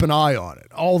keep an eye on it.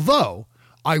 Although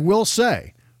I will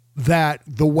say that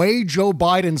the way Joe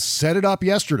Biden set it up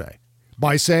yesterday,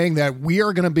 by saying that we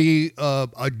are going to be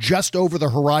a just over the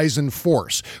horizon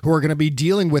force who are going to be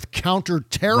dealing with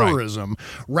counterterrorism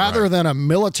rather than a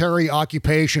military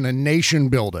occupation and nation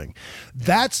building,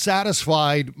 that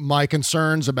satisfied my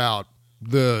concerns about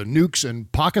the nukes in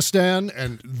Pakistan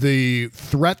and the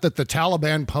threat that the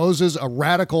Taliban poses, a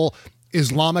radical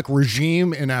Islamic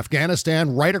regime in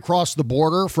Afghanistan right across the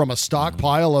border from a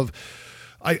stockpile of,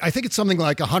 I think it's something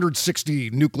like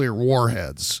 160 nuclear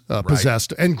warheads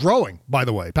possessed and growing, by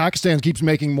the way. Pakistan keeps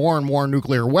making more and more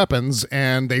nuclear weapons,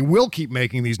 and they will keep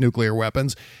making these nuclear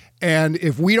weapons. And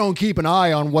if we don't keep an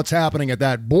eye on what's happening at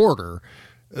that border,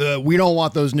 we don't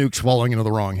want those nukes falling into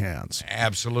the wrong hands.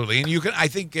 Absolutely. And I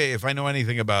think if I know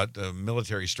anything about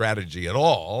military strategy at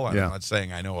all, I'm not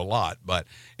saying I know a lot, but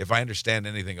if I understand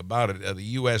anything about it, the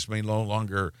U.S. may no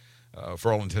longer,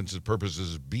 for all intents and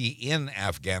purposes, be in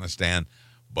Afghanistan,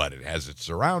 but it has it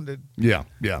surrounded. Yeah.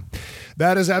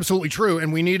 That is absolutely true.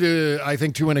 And we need to, I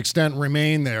think, to an extent,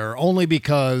 remain there only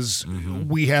because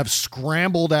we have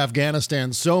scrambled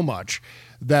Afghanistan so much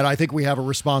that I think we have a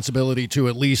responsibility to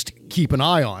at least keep an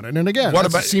eye on it. And again,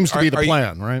 that seems to be the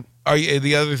plan, right?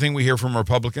 The other thing we hear from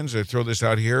Republicans, I throw this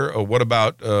out here, what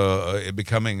about it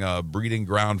becoming a breeding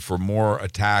ground for more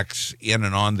attacks in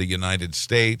and on the United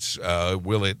States?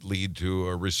 Will it lead to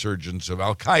a resurgence of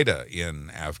Al-Qaeda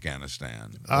in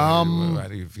Afghanistan? How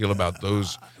do you feel about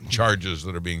those charges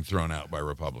that are being thrown out by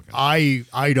Republicans?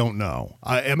 I don't know.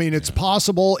 I mean, it's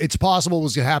possible. It's possible it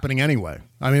was happening anyway.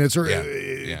 I mean, it's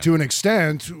to an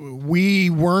extent, we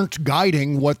weren't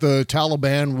guiding what the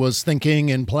Taliban was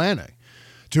thinking and planning.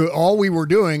 All we were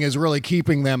doing is really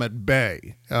keeping them at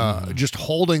bay, just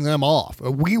holding them off.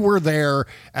 We were there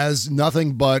as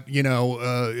nothing but,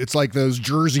 it's like those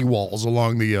Jersey walls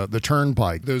along the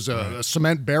turnpike, those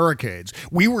cement barricades.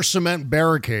 We were cement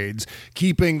barricades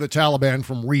keeping the Taliban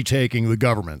from retaking the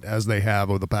government as they have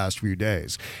over the past few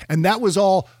days. And that was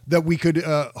all that we could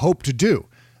hope to do.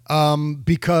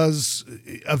 Because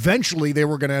eventually they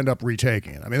were going to end up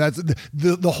retaking it. I mean, that's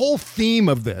the whole theme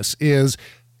of this is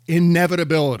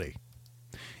inevitability.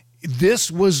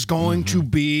 This was going to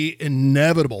be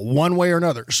inevitable one way or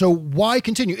another. So why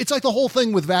continue? It's like the whole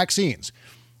thing with vaccines.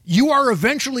 You are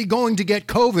eventually going to get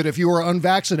COVID if you are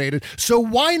unvaccinated. So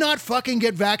why not fucking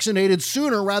get vaccinated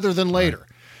sooner rather than later?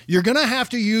 You're going to have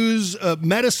to use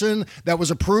medicine that was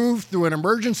approved through an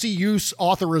emergency use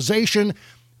authorization.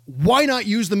 Why not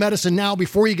use the medicine now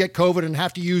before you get COVID and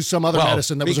have to use some other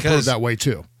medicine that was approved that way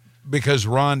too? Because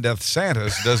Ron Death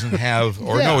Santis doesn't have,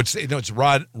 or it's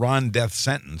Ron Death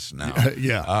Sentence now.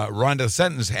 Ron Death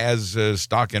Sentence has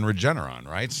stock in Regeneron,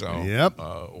 right? So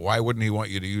why wouldn't he want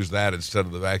you to use that instead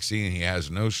of the vaccine he has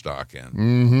no stock in?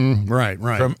 Mm-hmm. Right.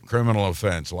 Criminal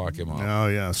offense, lock him up. Oh,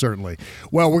 yeah, certainly.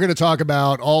 Well, we're going to talk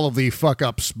about all of the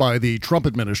fuck-ups by the Trump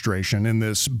administration in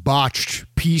this botched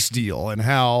peace deal and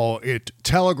how it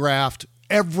telegraphed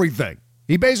everything.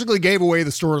 He basically gave away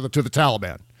the store to the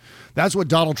Taliban. That's what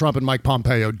Donald Trump and Mike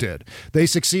Pompeo did. They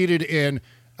succeeded in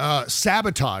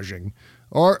sabotaging,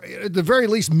 or at the very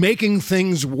least, making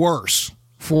things worse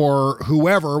for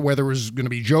whoever, whether it was going to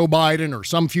be Joe Biden or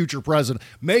some future president,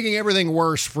 making everything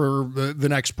worse for the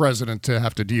next president to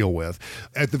have to deal with,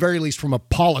 at the very least from a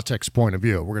politics point of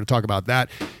view. We're going to talk about that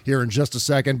here in just a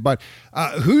second. But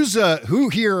who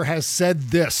here has said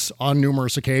this on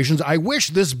numerous occasions? I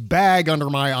wish this bag under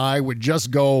my eye would just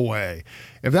go away.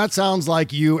 If that sounds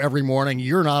like you every morning,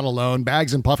 you're not alone.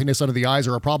 Bags and puffiness under the eyes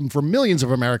are a problem for millions of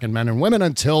American men and women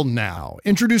until now.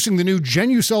 Introducing the new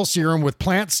Genucell serum with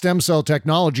plant stem cell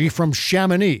technology from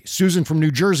Chamonix. Susan from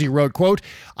New Jersey wrote, quote,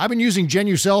 I've been using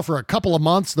Genucell for a couple of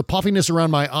months. The puffiness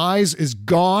around my eyes is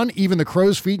gone. Even the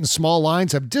crow's feet and small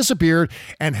lines have disappeared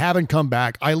and haven't come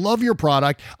back. I love your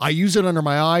product. I use it under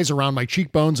my eyes, around my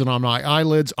cheekbones, and on my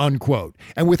eyelids, unquote.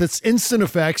 And with its instant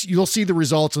effects, you'll see the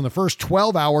results in the first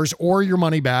 12 hours or your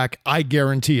money back. I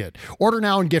guarantee it. Order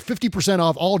now and get 50%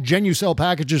 off all Genucell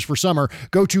packages for summer.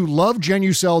 Go to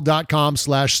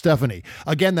lovegenucell.com/Stephanie.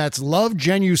 Again, that's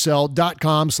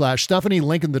lovegenucell.com/Stephanie.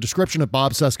 Link in the description at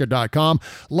bobcesca.com.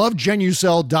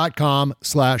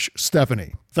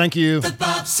 Lovegenucell.com/Stephanie. Thank you. The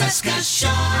Bob Cesca Show.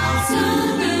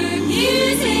 Summer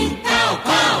music. Power.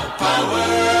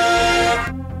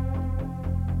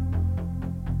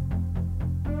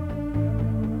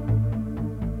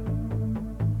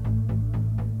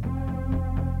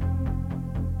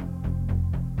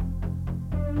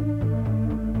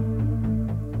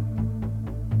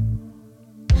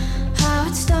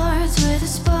 It starts with a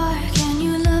spark and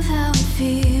you love how it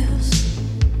feels.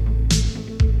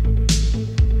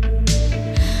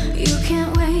 You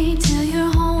can't wait till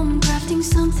you're home crafting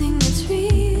something that's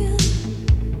real.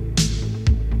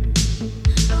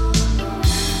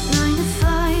 9 to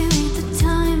 5 ain't the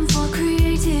time for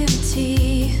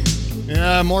creativity.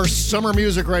 Yeah, more summer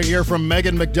music right here from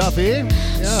Megan McDuffie.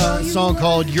 Yeah, a song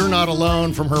called You're Not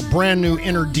Alone from her brand new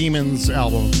Inner Demons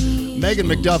album.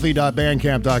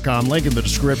 MeganMcDuffie.bandcamp.com. Link in the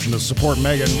description to support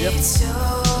Megan. Yep.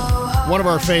 One of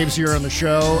our faves here on the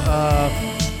show.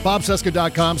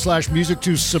 BobCesca.com/music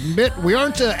to submit. We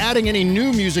aren't adding any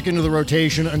new music into the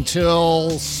rotation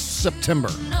until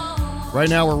September. Right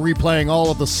now we're replaying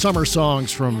all of the summer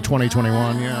songs from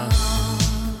 2021. Yeah.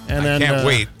 And then, I can't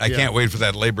wait. I can't wait for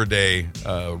that Labor Day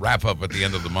wrap up at the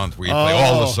end of the month where you play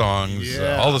all the songs,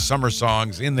 all the summer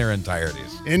songs in their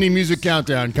entireties. Indie Music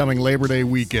Countdown coming Labor Day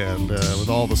weekend with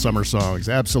all the summer songs.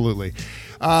 Absolutely.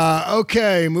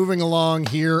 Okay, moving along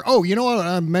here. Oh, you know what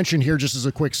I mentioned here just as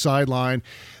a quick sideline?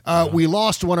 We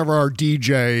lost one of our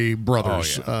DJ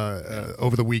brothers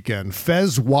over the weekend.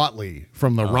 Fez Watley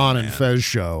from the Ron and Fez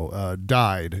show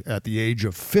died at the age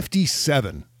of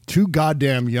 57. Too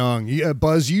goddamn young.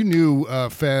 Buzz, you knew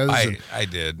Fez. I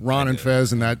did. Ron and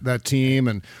Fez and that team.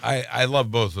 And I love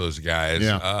both those guys.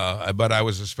 Yeah. But I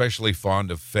was especially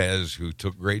fond of Fez, who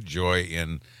took great joy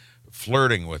in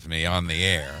flirting with me on the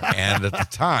air. And at the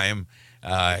time,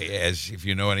 as if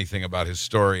you know anything about his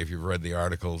story, if you've read the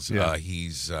articles, he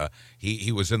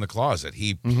was in the closet.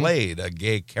 He played a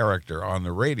gay character on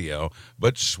the radio,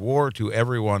 but swore to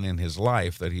everyone in his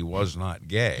life that he was not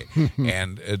gay.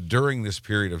 And during this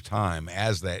period of time,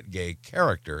 as that gay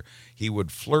character, he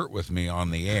would flirt with me on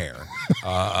the air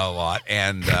a lot.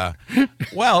 And,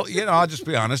 well, you know, I'll just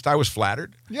be honest, I was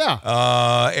flattered. Yeah.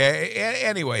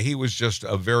 Anyway, he was just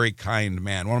a very kind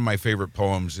man. One of my favorite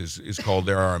poems is called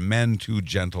There Are Men Too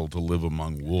Gentle to Live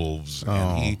Among Wolves.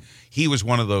 And he was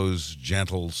one of those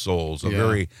gentle souls, a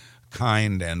very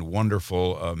kind and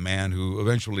wonderful man who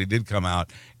eventually did come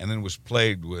out and then was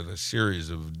plagued with a series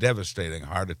of devastating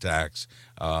heart attacks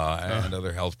and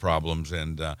other health problems,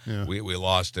 and we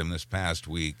lost him this past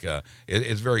week.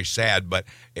 It's very sad, but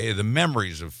the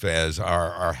memories of Fez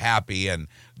are happy, and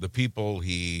the people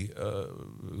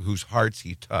whose hearts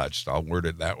he touched, I'll word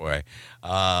it that way,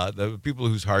 the people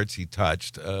whose hearts he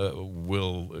touched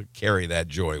will carry that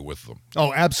joy with them.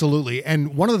 Oh, absolutely.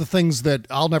 And one of the things that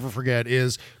I'll never forget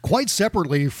is, quite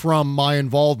separately from my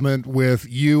involvement with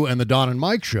you and the Don and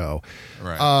Mike show,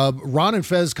 Right. Ron and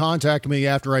Fez contacted me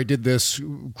after I did this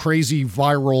crazy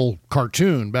viral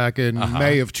cartoon back in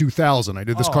May of 2000. I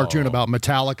did this cartoon about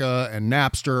Metallica and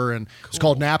Napster, and it's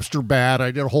called Napster Bad.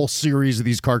 I did a whole series of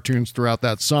these cartoons throughout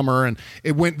that summer, and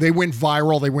they went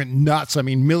viral. They went nuts. I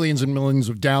mean, millions and millions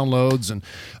of downloads, and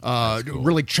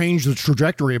really changed the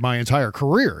trajectory of my entire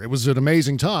career. It was an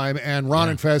amazing time, and Ron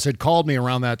and Fez had called me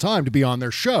around that time to be on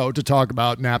their show to talk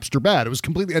about Napster Bad. It was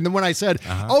completely, and then when I said,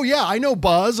 oh yeah, I know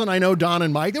Buzz and I know Don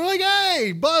and Mike, they were like,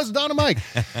 hey, Buzz, Don and Mike.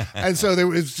 And so it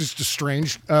was just a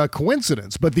strange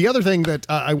coincidence. But the other thing that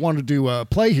I wanted to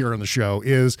play here on the show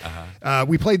is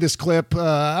we played this clip,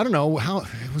 I don't know how,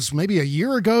 it was maybe a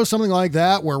year ago, something like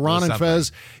that, where Ron and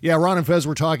Fez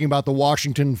were talking about the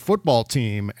Washington football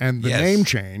team and the name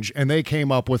change, and they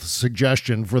came up with a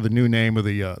suggestion for the new name of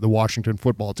the Washington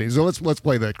football team. So let's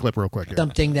play that clip real quick here.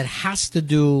 Something that has to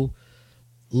do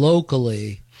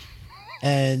locally,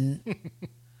 and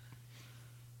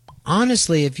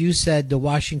honestly, if you said the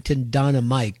Washington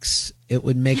Dynamites, it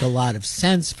would make a lot of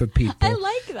sense for people. I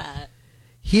like that.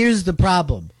 Here's the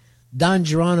problem. Don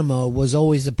Geronimo was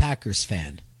always a Packers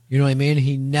fan. You know what I mean?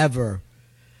 He never,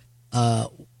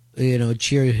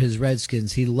 cheered his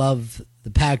Redskins. He loved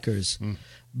the Packers.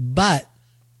 But,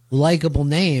 likable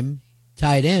name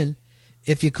tied in,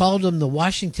 if you called him the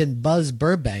Washington Buzz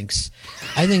Burbanks,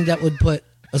 I think that would put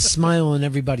a smile on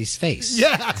everybody's face.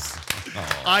 Yes.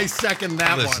 I second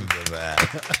that Listen to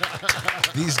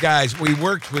that. These guys, we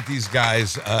worked with these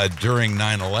guys during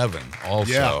 9/11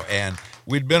 also, and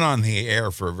we'd been on the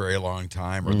air for a very long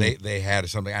time, or they had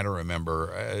something, I don't remember,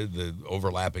 the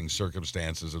overlapping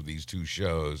circumstances of these two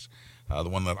shows, the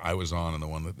one that I was on and the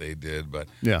one that they did, but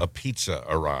a pizza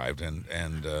arrived,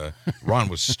 and Ron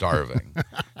was starving,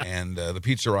 and the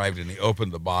pizza arrived, and he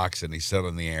opened the box, and he said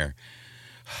on the air,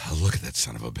 look at that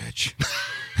son of a bitch.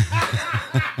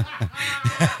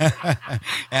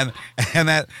 and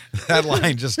that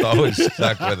line just always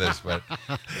stuck with us. But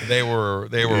they were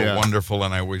wonderful,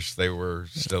 and I wish they were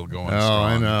still going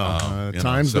strong. I know.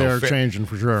 Times they are changing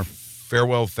for sure.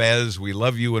 Farewell, Fez. We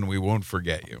love you, and we won't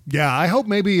forget you. Yeah, I hope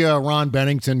maybe Ron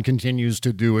Bennington continues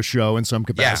to do a show in some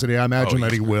capacity. I imagine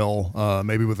that he will,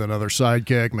 maybe with another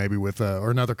sidekick, maybe with or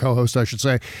another co-host, I should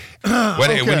say.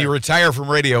 When you retire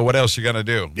from radio, what else you gonna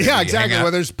do? Maybe yeah, exactly.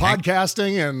 Well, there's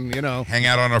podcasting and hang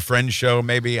out on a friend's show,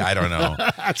 maybe. I don't know.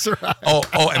 That's right.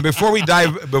 Oh, and before we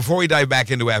dive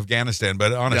back into Afghanistan,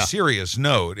 but on a serious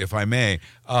note, if I may.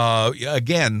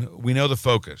 Again, we know the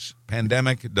focus: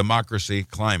 pandemic, democracy,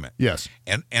 climate. Yes.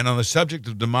 And on the subject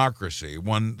of democracy,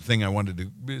 one thing I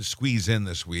wanted to squeeze in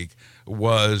this week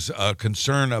was a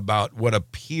concern about what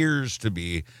appears to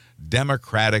be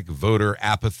Democratic voter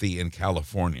apathy in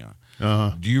California.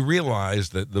 Do you realize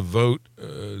that the vote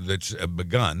that's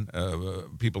begun,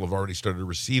 people have already started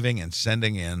receiving and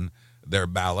sending in their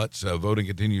ballots? Voting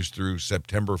continues through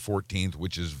September 14th,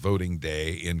 which is voting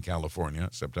day in California,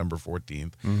 September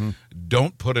 14th.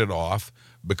 Don't put it off,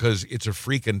 because it's a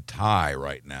freaking tie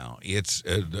right now. It's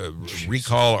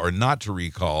recall or not to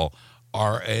recall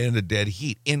are in a dead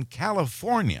heat in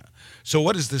California. So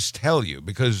what does this tell you?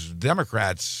 Because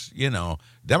Democrats run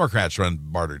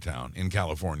Bartertown in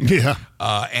California.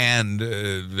 And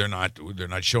they're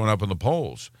not showing up in the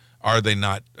polls. Are they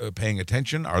not paying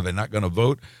attention? Are they not going to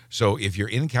vote? So if you're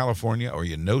in California or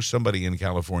you know somebody in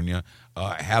California,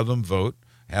 have them vote.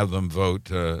 Have them vote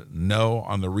no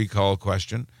on the recall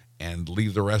question, and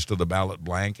leave the rest of the ballot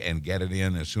blank and get it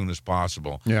in as soon as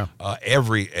possible. Yeah.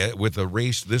 With a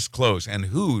race this close, and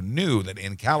who knew that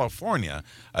in California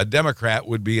a Democrat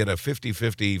would be at a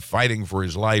 50-50 fighting for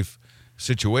his life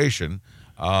situation,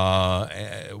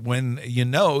 when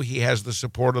he has the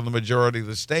support of the majority of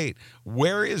the state.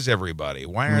 Where is everybody?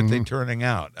 Why aren't they turning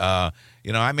out? I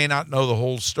may not know the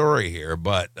whole story here,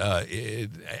 but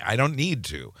I don't need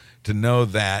to know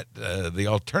that the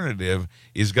alternative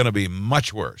is going to be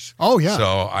much worse. Oh, yeah. So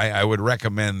I would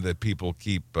recommend that people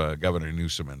keep Governor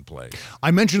Newsom in place. I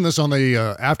mentioned this on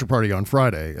the after party on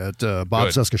Friday at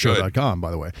bobcescashow.com, by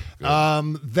the way,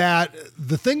 that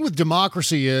the thing with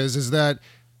democracy is that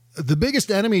the biggest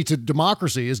enemy to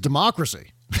democracy is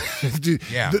democracy.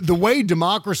 The way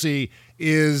democracy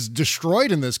is destroyed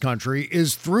in this country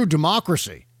is through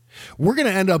democracy. We're going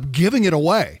to end up giving it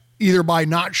away either by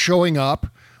not showing up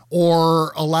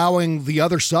or allowing the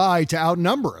other side to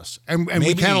outnumber us. And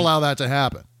we can't allow that to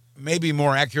happen. Maybe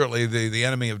more accurately, the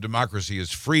enemy of democracy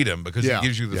is freedom, because it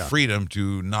gives you the freedom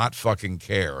to not fucking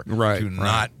care, to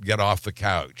not get off the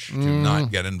couch, to not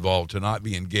get involved, to not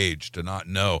be engaged, to not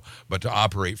know, but to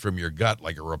operate from your gut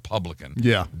like a Republican.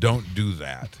 Yeah. Don't do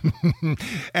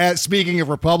that. Speaking of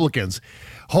Republicans,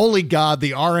 holy God,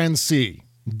 the RNC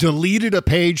deleted a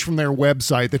page from their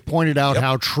website that pointed out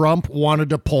how Trump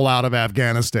wanted to pull out of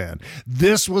Afghanistan.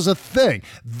 This was a thing.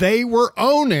 They were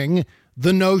owning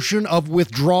the notion of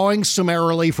withdrawing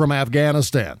summarily from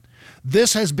Afghanistan.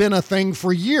 This has been a thing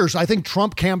for years. I think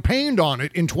Trump campaigned on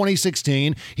it in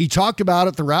 2016. He talked about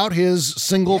it throughout his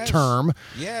single term.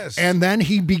 Yes. And then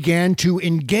he began to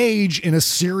engage in a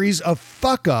series of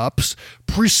fuck-ups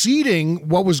preceding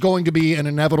what was going to be an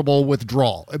inevitable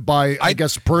withdrawal by, I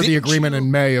guess, per the agreement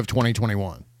in May of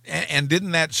 2021. And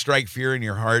didn't that strike fear in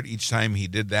your heart each time he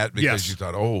did that? Because you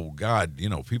thought, oh, God,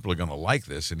 people are going to like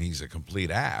this, and he's a complete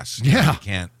ass. Yeah. He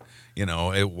can't.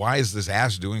 Why is this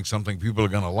ass doing something people are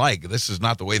going to like? This is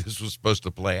not the way this was supposed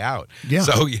to play out. Yeah.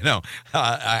 So,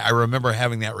 I remember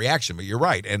having that reaction, but you're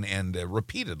right. And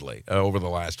repeatedly over the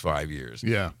last 5 years.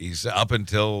 Yeah. He's up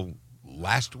until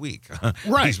last week.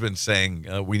 Right. He's been saying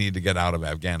we need to get out of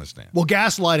Afghanistan. Well,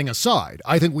 gaslighting aside,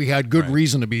 I think we had good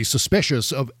reason to be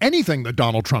suspicious of anything that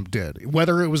Donald Trump did,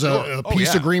 whether it was a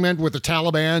peace agreement with the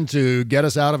Taliban to get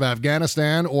us out of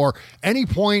Afghanistan or any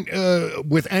point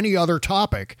with any other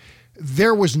topic.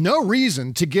 There was no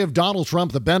reason to give Donald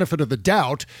Trump the benefit of the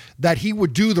doubt that he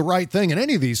would do the right thing in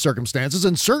any of these circumstances.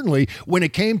 And certainly when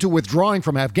it came to withdrawing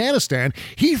from Afghanistan,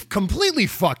 he completely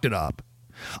fucked it up.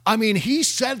 I mean, he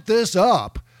set this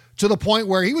up to the point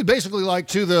where he was basically like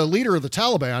to the leader of the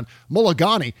Taliban, Mullah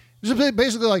Ghani, he was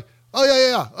basically like,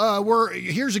 oh,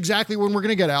 here's exactly when we're going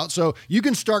to get out. So you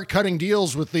can start cutting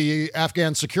deals with the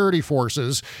Afghan security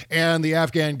forces and the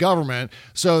Afghan government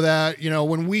so that,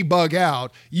 when we bug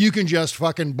out, you can just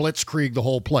fucking blitzkrieg the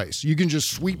whole place. You can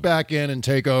just sweep back in and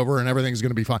take over and everything's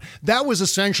going to be fine. That was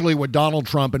essentially what Donald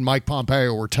Trump and Mike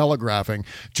Pompeo were telegraphing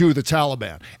to the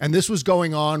Taliban. And this was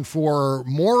going on for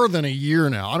more than a year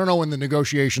now. I don't know when the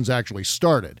negotiations actually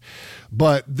started,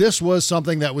 but this was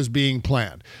something that was being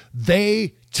planned.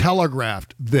 They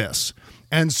telegraphed this.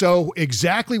 And so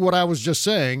exactly what I was just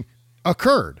saying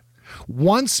occurred.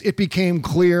 Once it became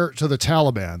clear to the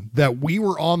Taliban that we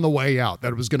were on the way out,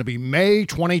 that it was going to be May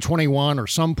 2021 or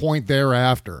some point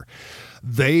thereafter,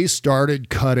 they started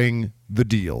cutting the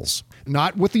deals.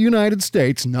 Not with the United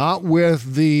States, not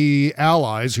with the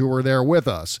allies who were there with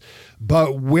us,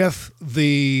 but with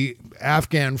the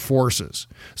Afghan forces,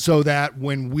 so that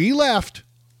when we left,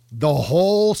 the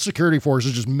whole security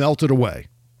forces just melted away.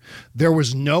 There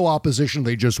was no opposition.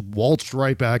 They just waltzed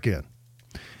right back in.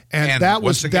 And that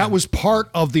was part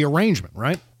of the arrangement,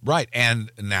 right? Right.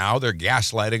 And now they're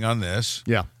gaslighting on this.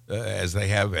 Yeah. As they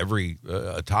have every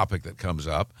topic that comes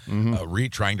up,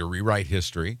 trying to rewrite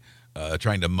history,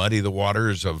 trying to muddy the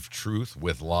waters of truth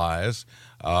with lies.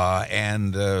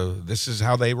 And this is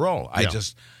how they roll.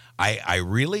 I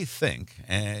really think,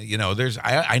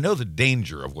 I know the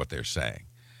danger of what they're saying.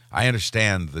 I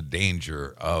understand the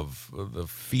danger of the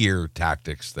fear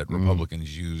tactics that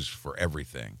Republicans use for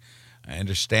everything. I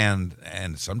understand,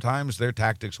 and sometimes their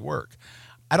tactics work.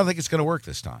 I don't think it's going to work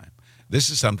this time. This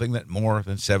is something that more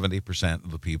than 70%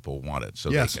 of the people wanted. So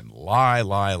they can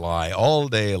lie all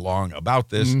day long about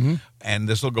this, and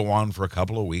this will go on for a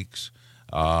couple of weeks.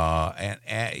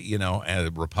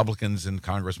 And Republicans in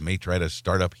Congress may try to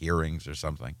start up hearings or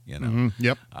something,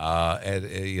 Yep.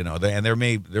 And there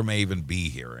may even be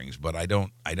hearings, but I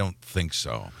don't think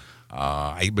so.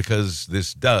 Because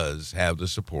this does have the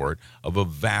support of a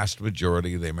vast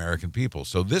majority of the American people.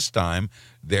 So this time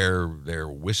they're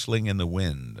whistling in the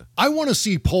wind. I want to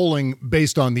see polling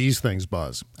based on these things,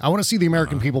 Buzz. I want to see the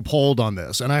American people polled on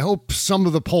this. And I hope some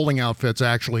of the polling outfits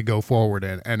actually go forward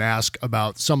and ask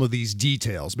about some of these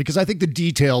details, because I think the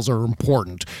details are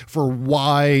important for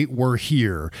why we're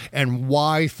here and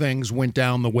why things went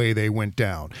down the way they went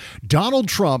down. Donald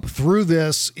Trump, through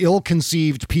this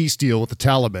ill-conceived peace deal with the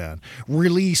Taliban,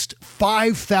 released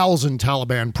 5,000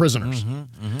 Taliban prisoners.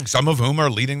 Some of whom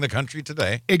are leading the country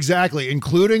today. Exactly,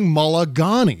 including Mullah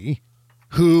Ghani,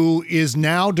 who is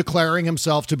now declaring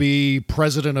himself to be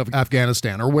president of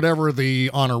Afghanistan, or whatever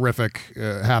the honorific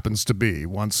happens to be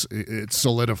once it's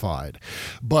solidified.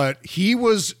 But he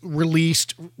was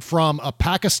released from a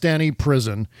Pakistani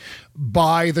prison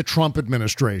by the Trump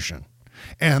administration.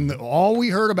 And all we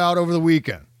heard about over the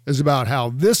weekend is about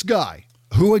how this guy,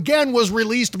 who again was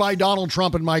released by Donald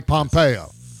Trump and Mike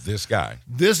Pompeo. This guy,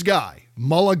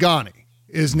 Mullah Ghani,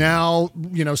 is now,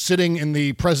 sitting in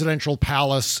the presidential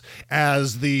palace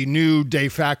as the new de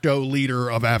facto leader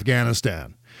of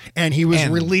Afghanistan. And he was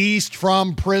released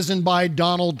from prison by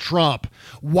Donald Trump.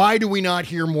 Why do we not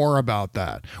hear more about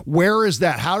that? Where is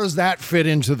that? How does that fit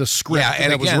into the script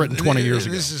that was written 20 years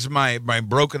ago? This is my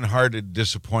broken-hearted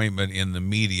disappointment in the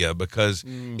media, because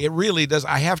it really does.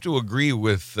 I have to agree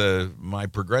with my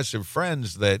progressive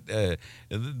friends that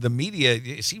the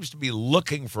media seems to be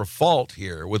looking for fault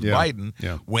here with Biden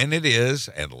when it is,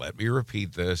 and let me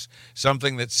repeat this,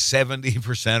 something that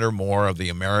 70% or more of the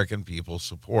American people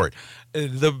support.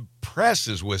 The press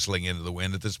is whistling into the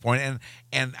wind at this point,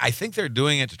 and I think they're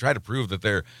doing it to try to prove that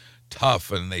they're tough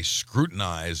and they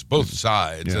scrutinize both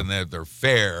sides and they're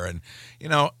fair. And,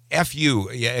 F you.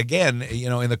 Again,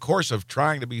 in the course of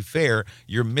trying to be fair,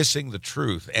 you're missing the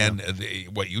truth. And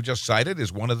what you just cited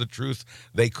is one of the truths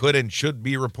they could and should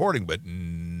be reporting. But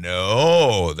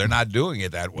no, they're not doing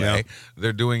it that way. Yeah.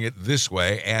 They're doing it this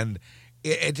way. And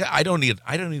I don't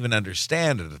even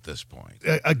understand it at this point.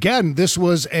 Again, this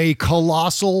was a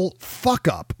colossal fuck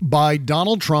up by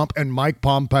Donald Trump and Mike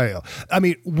Pompeo. I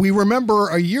mean, we remember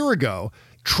a year ago,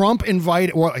 Trump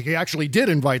he actually did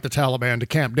invite the Taliban to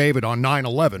Camp David on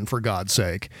 9/11, for God's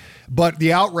sake. But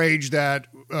the outrage that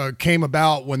came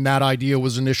about when that idea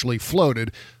was initially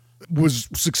floated was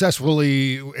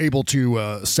successfully able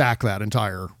to sack that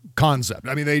entire concept.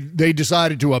 I mean, they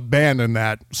decided to abandon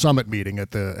that summit meeting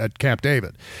at Camp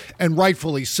David, and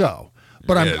rightfully so.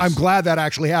 But I'm glad that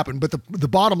actually happened. But the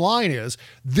bottom line is,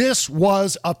 this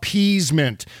was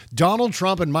appeasement. Donald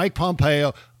Trump and Mike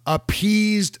Pompeo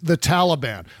appeased the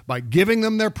Taliban by giving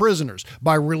them their prisoners,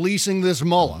 by releasing this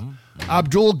mullah,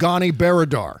 Abdul Ghani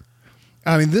Baradar.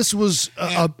 I mean, this was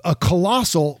a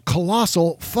colossal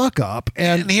fuck up,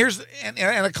 and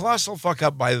a colossal fuck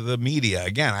up by the media.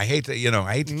 Again, I hate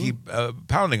to keep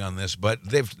pounding on this, but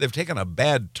they've taken a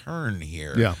bad turn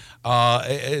here. Yeah,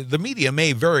 the media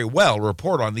may very well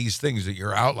report on these things that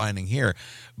you're outlining here,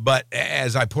 but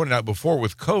as I pointed out before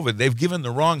with COVID, they've given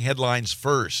the wrong headlines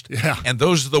first. Yeah, and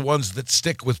those are the ones that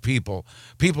stick with people.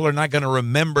 People are not going to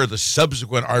remember the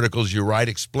subsequent articles you write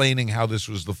explaining how this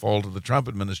was the fault of the Trump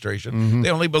administration. They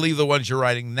only believe the ones you're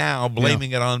writing now,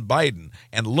 blaming it on Biden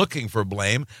and looking for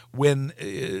blame, when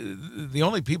the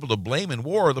only people to blame in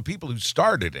war are the people who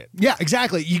started it. Yeah,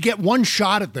 exactly. You get one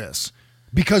shot at this,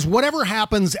 because whatever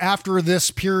happens after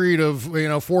this period of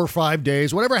 4 or 5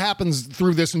 days, whatever happens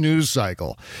through this news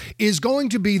cycle is going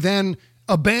to be then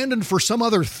abandoned for some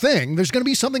other thing. There's going to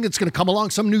be something that's going to come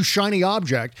along, some new shiny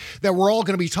object that we're all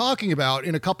going to be talking about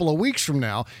in a couple of weeks from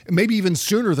now, maybe even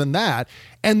sooner than that.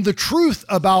 And the truth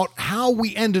about how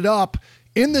we ended up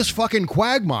in this fucking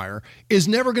quagmire is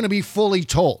never going to be fully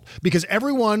told, because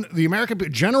everyone, the American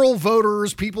general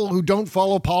voters, people who don't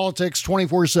follow politics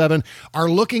 24/7, are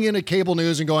looking into cable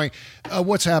news and going,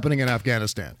 what's happening in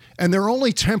Afghanistan? And they're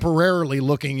only temporarily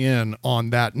looking in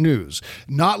on that news,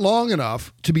 not long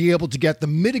enough to be able to get the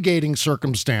mitigating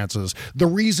circumstances, the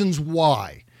reasons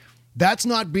why. That's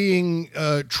not being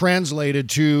translated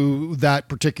to that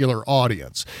particular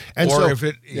audience. And if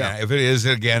it is,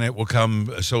 again, it will come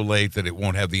so late that it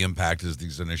won't have the impact as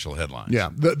these initial headlines. Yeah.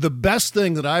 The best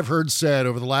thing that I've heard said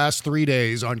over the last 3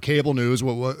 days on cable news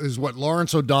is what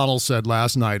Lawrence O'Donnell said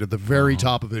last night at the very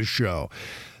top of his show.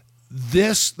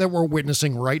 This that we're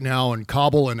witnessing right now in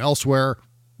Kabul and elsewhere,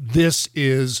 this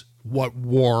is what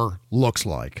war looks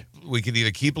like. We could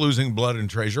either keep losing blood and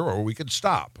treasure, or we could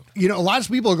stop. A lot of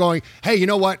people are going, hey, you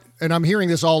know what? And I'm hearing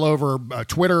this all over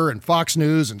Twitter and Fox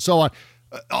News and so on.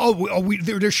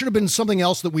 There should have been something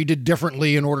else that we did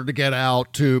differently in order to get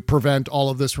out to prevent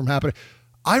all of this from happening.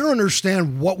 I don't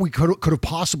understand what we could have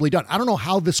possibly done. I don't know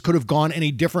how this could have gone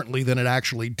any differently than it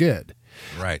actually did.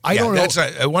 Right. I don't know.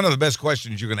 That's one of the best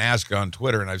questions you can ask on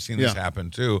Twitter, and I've seen this happen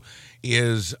too,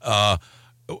 is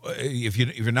if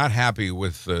you're not happy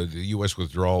with the U.S.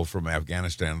 withdrawal from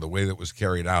Afghanistan, the way that was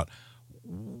carried out,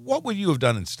 what would you have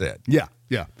done instead? Yeah.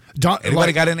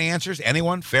 Anybody got any answers?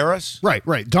 Anyone? Ferris?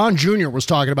 Right. Don Jr. was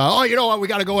talking about, you know what, we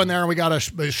got to go in there and we got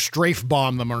to strafe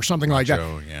bomb them or something like that.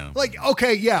 Yeah. Like,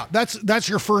 okay, yeah, that's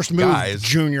your first move, Guys.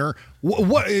 Junior.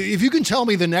 What if you can tell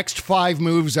me the next 5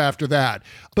 moves after that?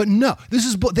 But no,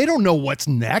 they don't know what's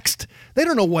next. They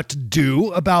don't know what to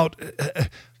do about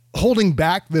holding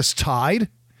back this tide.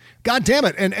 God damn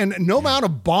it. And no amount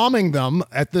of bombing them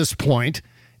at this point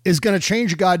is going to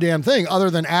change a goddamn thing other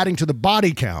than adding to the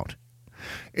body count.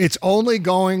 It's only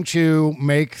going to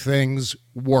make things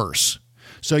worse.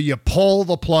 So you pull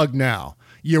the plug now.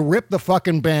 You rip the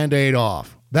fucking Band-Aid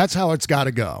off. That's how it's got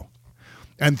to go.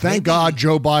 And thank God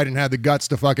Joe Biden had the guts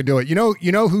to fucking do it. You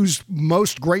know who's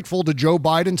most grateful to Joe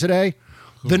Biden today?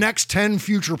 The next 10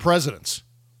 future presidents.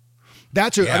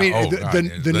 That's Yeah, I mean, oh, the God,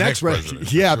 the next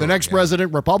president, yeah, for the sure, next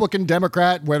president, Republican,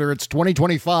 Democrat, whether it's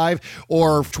 2025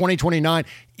 or 2029,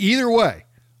 either way,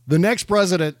 the next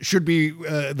president should be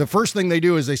the first thing they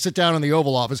do is they sit down in the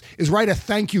Oval Office is write a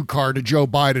thank you card to Joe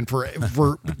Biden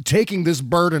for taking this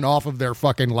burden off of their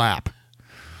fucking lap.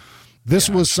 This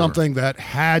was something that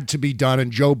had to be done,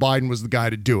 and Joe Biden was the guy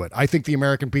to do it. I think the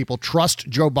American people trust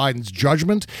Joe Biden's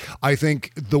judgment. I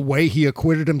think the way he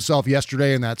acquitted himself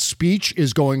yesterday in that speech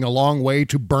is going a long way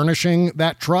to burnishing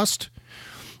that trust.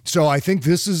 So I think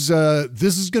this is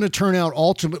going to turn out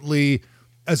ultimately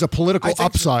as a political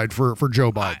upside for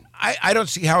Joe Biden. I don't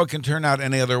see how it can turn out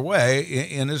any other way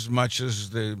in as much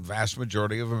as the vast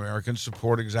majority of Americans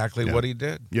support exactly what he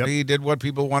did. Yep. He did what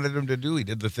people wanted him to do. He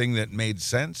did the thing that made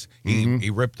sense. He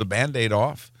ripped the Band-Aid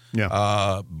off.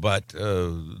 Yeah. But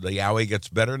the yowie gets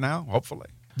better now, hopefully.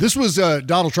 This was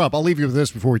Donald Trump. I'll leave you with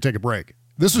this before we take a break.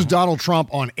 This was Donald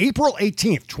Trump on April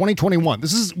 18th, 2021.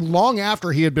 This is long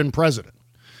after he had been president.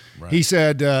 Right. He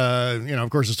said, of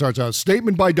course it starts out,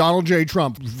 statement by Donald J.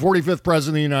 Trump, 45th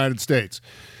president of the United States.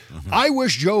 I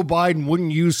wish Joe Biden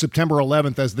wouldn't use September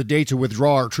 11th as the date to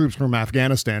withdraw our troops from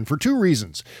Afghanistan for two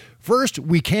reasons. First,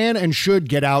 we can and should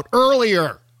get out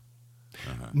earlier.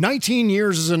 19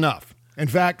 years is enough. In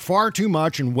fact, far too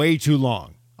much and way too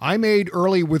long. I made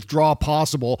early withdrawal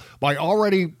possible by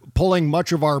already pulling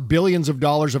much of our billions of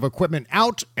dollars of equipment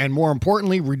out and, more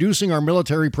importantly, reducing our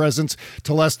military presence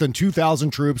to less than 2,000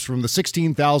 troops from the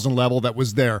 16,000 level that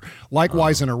was there.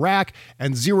 Likewise in Iraq,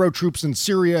 and 0 troops in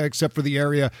Syria except for the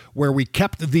area where we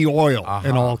kept the oil,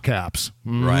 in all caps.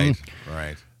 Right.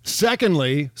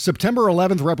 Secondly, September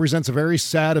 11th represents a very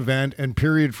sad event and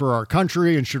period for our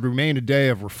country and should remain a day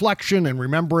of reflection and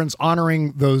remembrance,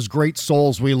 honoring those great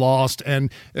souls we lost. And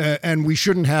we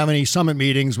shouldn't have any summit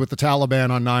meetings with the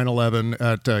Taliban on 9/11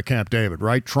 at Camp David,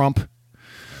 right, Trump?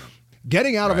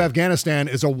 Getting out of Afghanistan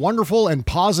is a wonderful and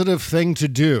positive thing to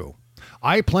do.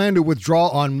 I plan to withdraw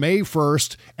on May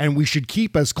 1st, and we should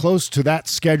keep as close to that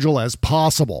schedule as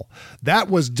possible. That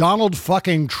was Donald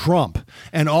fucking Trump.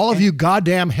 And all of you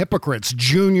goddamn hypocrites,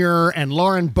 Junior and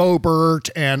Lauren Boebert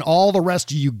and all the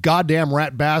rest of you goddamn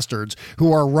rat bastards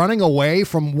who are running away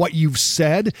from what you've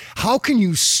said, how can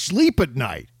you sleep at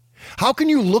night? How can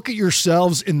you look at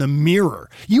yourselves in the mirror?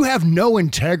 You have no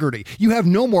integrity. You have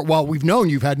no more, well, we've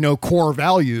known you've had no core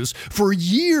values for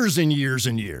years and years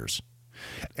and years.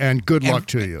 And good luck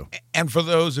to you. And for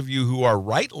those of you who are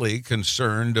rightly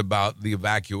concerned about the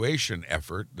evacuation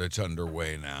effort that's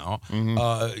underway now,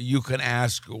 you can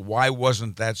ask, why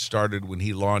wasn't that started when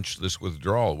he launched this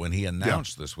withdrawal? When he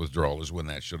announced this withdrawal is when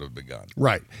that should have begun.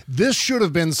 Right. This should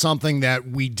have been something that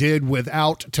we did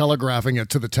without telegraphing it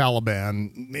to the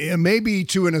Taliban. Maybe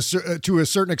to a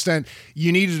certain extent,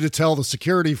 you needed to tell the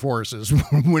security forces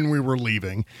when we were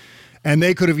leaving. And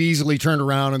they could have easily turned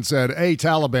around and said, hey,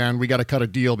 Taliban, we got to cut a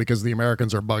deal because the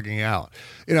Americans are bugging out.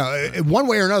 One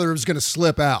way or another, it was going to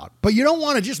slip out. But you don't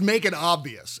want to just make it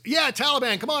obvious. Yeah,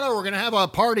 Taliban, come on over. We're going to have a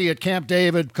party at Camp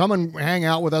David. Come and hang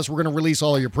out with us. We're going to release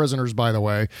all of your prisoners, by the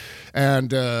way,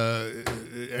 and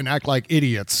act like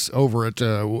idiots over it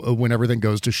when everything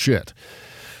goes to shit.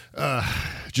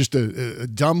 Just a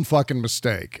dumb fucking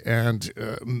mistake and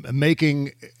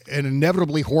making an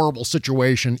inevitably horrible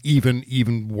situation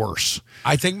even worse.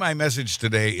 I think my message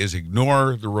today is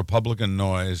ignore the Republican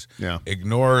noise,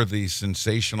 ignore the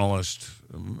sensationalist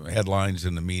headlines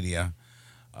in the media,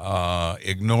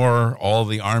 ignore all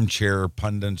the armchair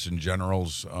pundits and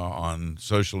generals on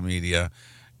social media,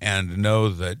 and know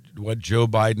that what Joe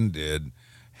Biden did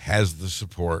has the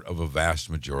support of a vast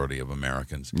majority of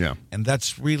Americans. Yeah. And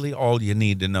that's really all you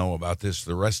need to know about this.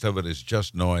 The rest of it is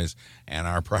just noise, and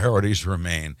our priorities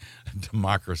remain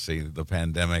democracy, the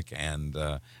pandemic, and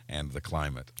the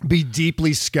climate. Be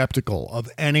deeply skeptical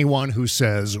of anyone who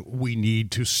says we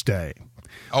need to stay.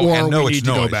 Oh, or and no, we it's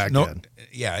need to noise. go back no, in.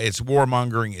 Yeah, it's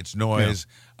warmongering, it's noise,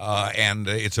 and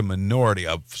it's a minority,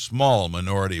 a small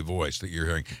minority voice that you're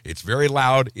hearing. It's very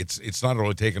loud. It's not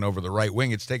only taken over the right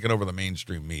wing, it's taken over the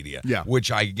mainstream media, which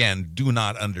I, again, do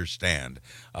not understand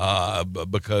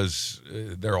because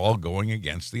they're all going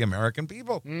against the American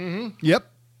people. Mm-hmm.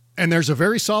 Yep. And there's a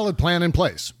very solid plan in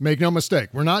place. Make no mistake.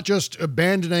 We're not just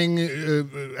abandoning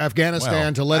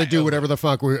Afghanistan to let it do whatever the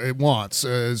fuck it wants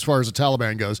as far as the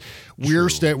Taliban goes.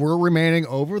 We're remaining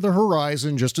over the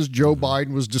horizon, just as Joe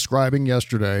Biden was describing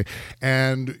yesterday.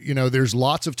 And, there's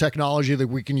lots of technology that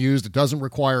we can use that doesn't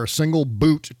require a single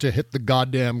boot to hit the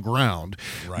goddamn ground.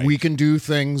 Right. We can do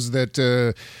things that,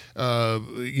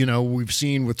 we've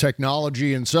seen with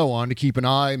technology and so on to keep an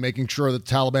eye, making sure that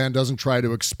the Taliban doesn't try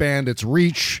to expand its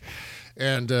reach.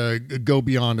 and go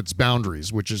beyond its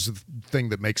boundaries, which is the thing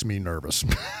that makes me nervous.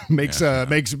 makes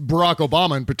Barack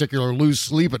Obama in particular lose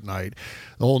sleep at night.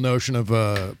 The whole notion of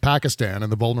Pakistan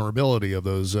and the vulnerability of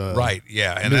those right,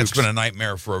 yeah, and nukes. that's been a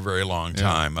nightmare for a very long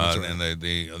time. That's right. And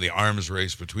the arms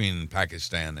race between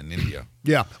Pakistan and India.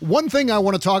 Yeah. One thing I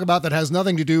want to talk about that has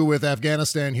nothing to do with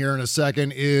Afghanistan here in a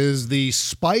second is the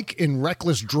spike in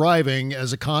reckless driving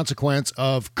as a consequence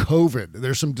of COVID.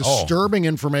 There's some disturbing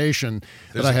information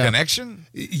There's that I have. connection?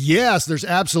 Yes, there's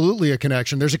absolutely a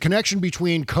connection. There's a connection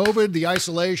between COVID, the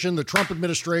isolation, the Trump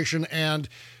administration, and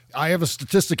I have a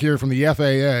statistic here from the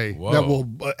FAA that will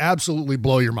absolutely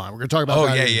blow your mind. We're going to talk about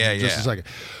that in just a second.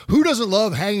 Who doesn't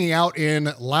love hanging out in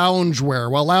loungewear?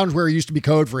 Well, loungewear used to be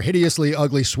code for hideously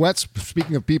ugly sweats.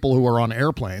 Speaking of people who are on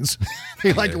airplanes,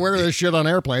 they like to wear this shit on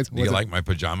airplanes. Do you like my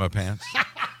pajama pants?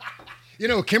 You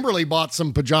know, Kimberly bought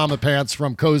some pajama pants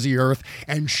from Cozy Earth,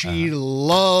 and she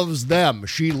loves them.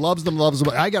 She loves them.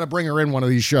 I got to bring her in one of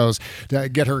these shows to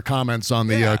get her comments on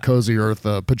the Cozy Earth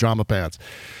pajama pants.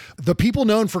 The people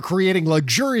known for creating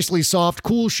luxuriously soft,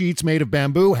 cool sheets made of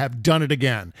bamboo have done it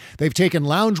again. They've taken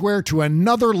loungewear to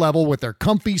another level with their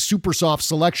comfy, super soft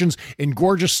selections in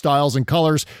gorgeous styles and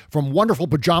colors, from wonderful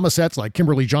pajama sets like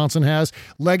Kimberly Johnson has,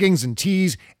 leggings and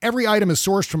tees. Every item is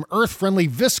sourced from earth-friendly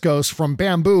viscose from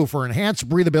bamboo for enhanced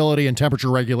breathability and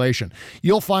temperature regulation.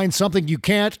 You'll find something you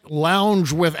can't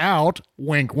lounge without,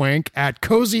 wink wink, at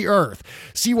Cozy Earth.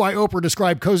 See why Oprah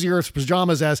described Cozy Earth's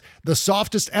pajamas as the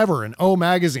softest ever in O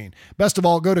Magazine. Best of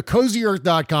all, go to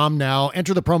CozyEarth.com now,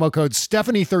 enter the promo code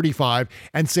Stephanie35,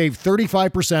 and save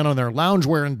 35% on their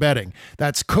loungewear and bedding.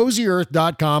 That's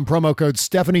CozyEarth.com, promo code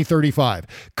Stephanie35.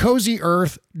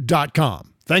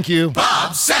 CozyEarth.com. Thank you.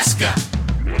 Bob Cesca.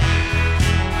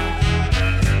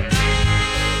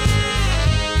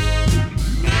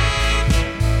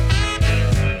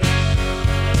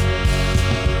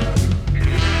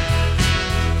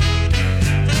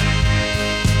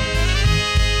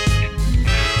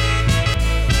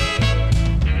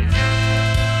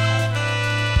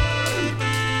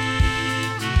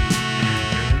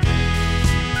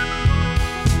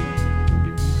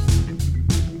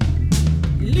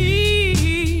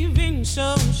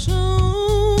 So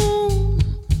soon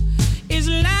is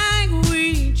like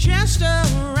we just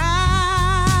arrived.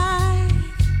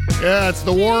 Yeah, it's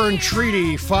the War and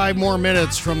Treaty. 5 more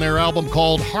minutes from their album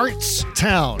called Hearts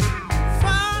Town.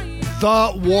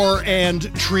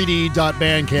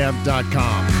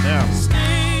 thewarandtreaty.bandcamp.com.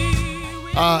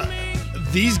 Yeah.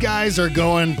 These guys are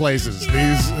going places.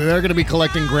 They're going to be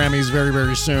collecting Grammys very,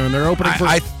 very soon. They're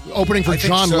opening for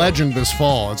John Legend this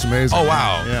fall. It's amazing. Oh,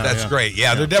 wow. Yeah, That's great.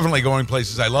 Yeah, they're definitely going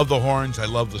places. I love the horns. I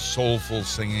love the soulful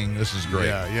singing. This is great.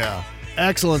 Yeah.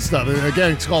 Excellent stuff.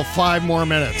 Again, it's called 5 More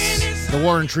Minutes.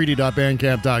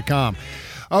 thewarandtreaty.bandcamp.com.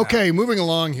 Okay, moving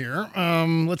along here.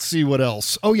 Let's see what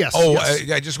else. Oh, yes.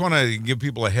 I just want to give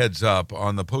people a heads up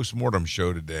on the postmortem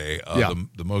show today.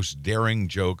 The most daring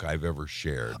joke I've ever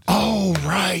shared. Oh,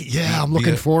 right. Yeah, I'm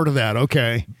looking forward to that.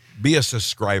 Okay. Be a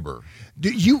subscriber.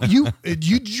 Did you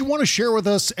want to share with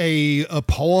us a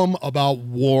poem about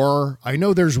war? I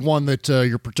know there's one that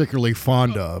you're particularly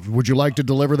fond of. Would you like to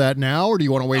deliver that now, or do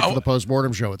you want to wait for the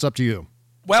postmortem show? It's up to you.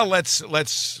 Well, let's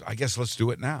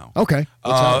do it now. Okay.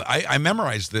 I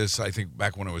memorized this, I think,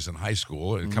 back when I was in high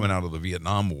school, coming out of the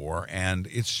Vietnam War, and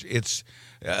it's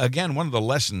again, one of the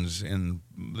lessons in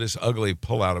this ugly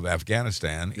pullout of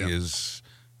Afghanistan is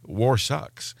war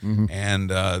sucks.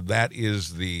 And that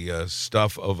is the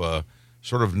stuff of a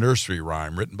sort of nursery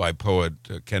rhyme written by poet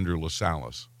Kendra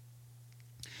Lascelles.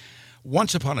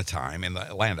 Once upon a time, in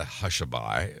the land of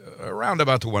Hushabye, around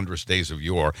about the wondrous days of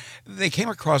yore, they came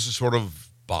across a sort of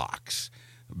box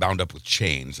bound up with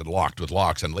chains and locked with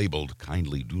locks and labeled,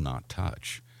 "Kindly do not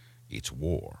touch. It's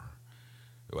war."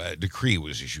 A decree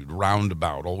was issued round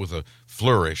about, all with a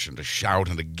flourish and a shout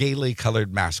and a gaily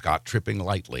colored mascot tripping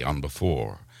lightly on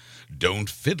before. "Don't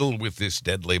fiddle with this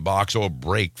deadly box or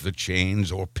break the chains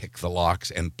or pick the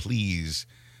locks, and please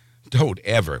don't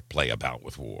ever play about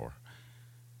with war."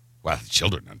 Well, the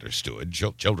children understood.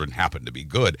 Children happened to be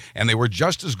good, and they were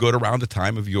just as good around the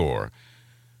time of yore.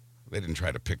 They didn't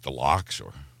try to pick the locks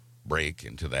or break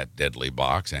into that deadly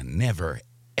box, and never,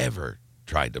 ever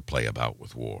tried to play about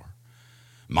with war.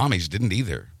 Mommies didn't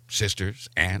either. Sisters,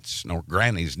 aunts, nor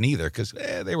grannies neither, because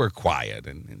they were quiet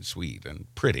and sweet and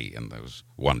pretty in those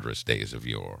wondrous days of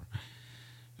yore.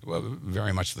 Well,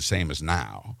 very much the same as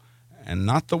now, and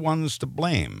not the ones to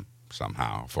blame,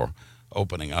 somehow, for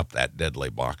opening up that deadly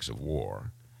box of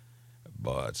war.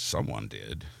 But someone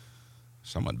did.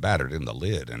 Someone battered in the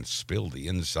lid and spilled the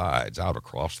insides out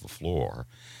across the floor.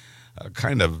 A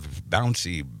kind of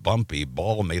bouncy, bumpy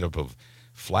ball made up of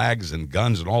flags and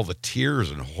guns and all the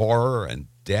tears and horror and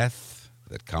death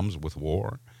that comes with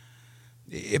war.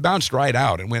 It bounced right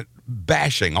out and went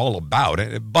bashing all about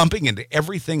and bumping into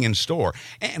everything in store.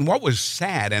 And what was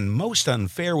sad and most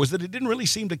unfair was that it didn't really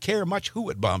seem to care much who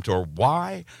it bumped or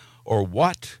why or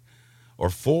what or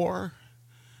for.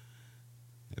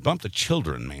 It bumped the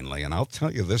children mainly, and I'll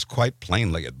tell you this quite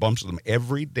plainly. It bumps them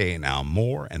every day now,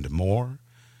 more and more,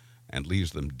 and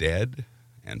leaves them dead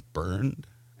and burned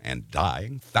and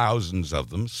dying, thousands of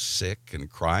them sick and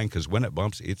crying, because when it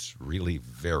bumps, it's really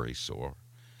very sore.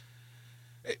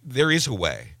 There is a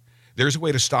way. There's a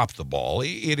way to stop the ball.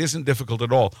 It isn't difficult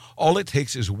at all. All it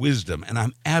takes is wisdom, and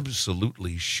I'm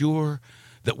absolutely sure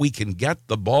that we can get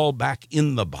the ball back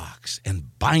in the box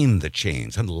and bind the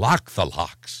chains and lock the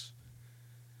locks.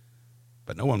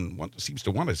 But no one seems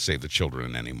to want to save the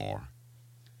children anymore.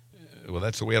 Well,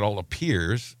 that's the way it all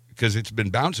appears, because it's been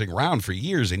bouncing around for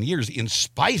years and years in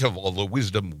spite of all the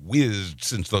wisdom whizzed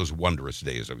since those wondrous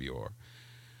days of yore.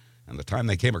 And the time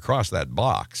they came across that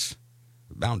box,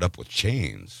 bound up with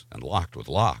chains and locked with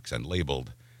locks and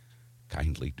labeled,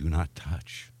 "Kindly do not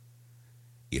touch.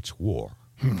 It's war."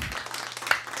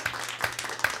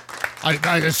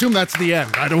 I assume that's the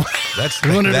end. I don't.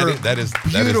 That is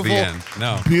the end.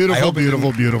 No,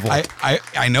 Beautiful.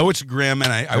 I know it's grim,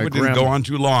 and I wouldn't go on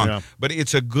too long, but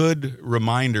it's a good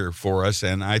reminder for us,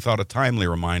 and I thought a timely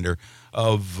reminder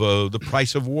of the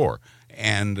price of war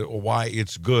and why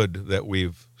it's good that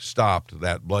we've stopped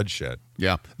that bloodshed.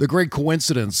 Yeah. The great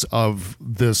coincidence of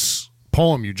this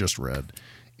poem you just read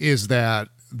is that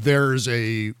there's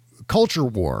a culture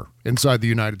war inside the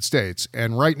United States.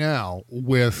 And right now,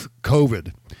 with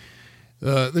COVID,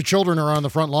 the children are on the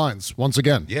front lines once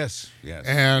again. Yes.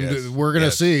 And we're going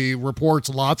to see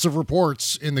lots of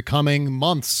reports in the coming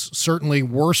months, certainly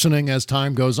worsening as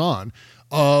time goes on,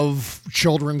 of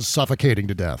children suffocating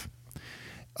to death.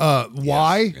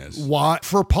 Why? Yes. Why?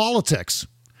 For politics.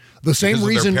 The same Because of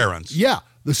reason. their parents. Yeah.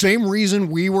 The same reason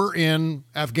we were in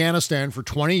Afghanistan for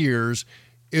 20 years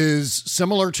is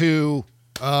similar to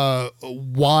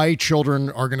why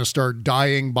children are going to start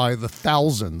dying by the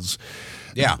thousands.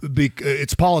 Yeah.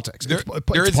 It's politics. It's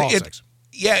politics.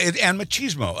 And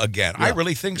machismo again. Yeah. I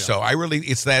really think so.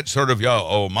 It's that sort of,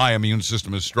 my immune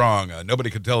system is strong.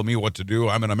 Nobody can tell me what to do.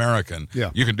 I'm an American.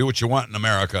 Yeah. You can do what you want in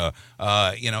America.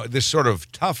 This sort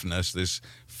of toughness, this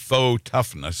faux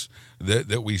toughness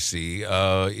that we see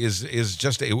is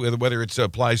just whether it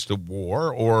applies to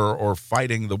war or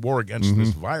fighting the war against this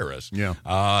virus. Yeah.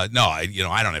 I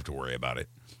don't have to worry about it.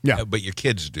 Yeah. But your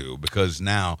kids do, because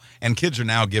kids are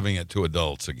now giving it to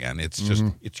adults again. It's just,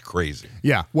 it's crazy.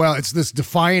 Yeah. Well, it's this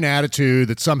defiant attitude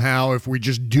that somehow if we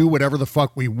just do whatever the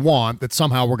fuck we want, that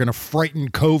somehow we're going to frighten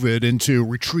COVID into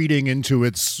retreating into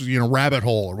its, rabbit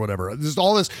hole or whatever. There's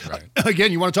all this. Right.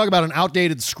 Again, you want to talk about an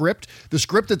outdated script? The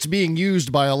script that's being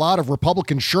used by a lot of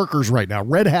Republican shirkers right now,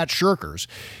 red hat shirkers,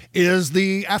 is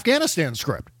the Afghanistan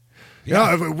script.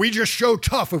 Yeah, if we just show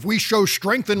tough, if we show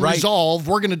strength and resolve,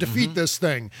 we're going to defeat this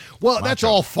thing. Well, that's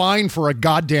all fine for a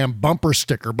goddamn bumper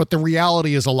sticker, but the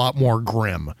reality is a lot more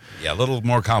grim. Yeah, a little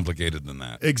more complicated than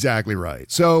that. Exactly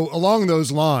right. So along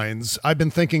those lines, I've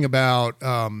been thinking about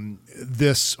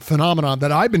this phenomenon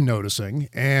that I've been noticing,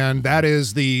 and that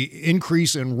is the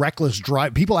increase in reckless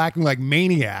drive, people acting like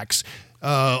maniacs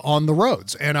on the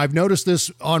roads. And I've noticed this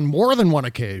on more than one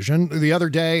occasion. The other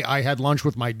day, I had lunch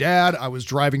with my dad. I was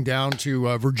driving down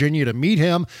to Virginia to meet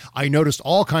him. I noticed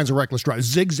all kinds of reckless drive,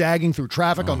 zigzagging through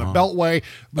traffic on the Beltway.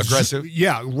 Aggressive?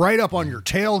 Yeah, right up on your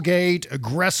tailgate,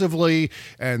 aggressively,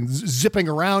 and zipping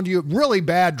around you. Really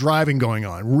bad driving going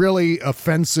on. Really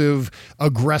offensive,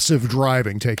 aggressive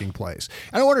driving taking place.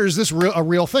 And I wonder, is this a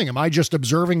real thing? Am I just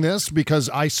observing this because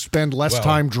I spend less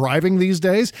time driving these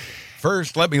days?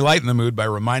 First, let me lighten the mood by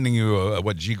reminding you of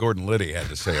what G. Gordon Liddy had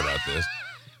to say about this.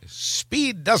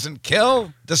 Speed doesn't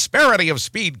kill. Disparity of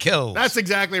speed kills. That's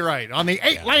exactly right. On the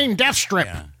 8-lane death strip.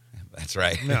 Yeah. That's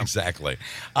right. Yeah. Exactly.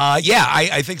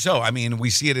 I think so. I mean, we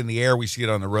see it in the air. We see it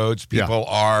on the roads. People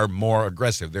are more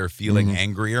aggressive. They're feeling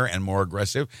angrier and more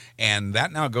aggressive. And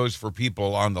that now goes for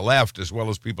people on the left as well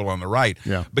as people on the right.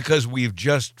 Yeah. Because we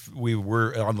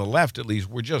were on the left, at least,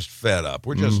 we're just fed up.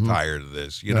 We're just tired of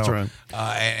this. That's right.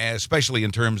 And especially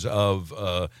in terms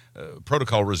of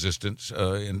protocol resistance,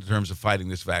 in terms of fighting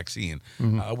this vaccine.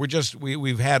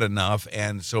 We've had enough.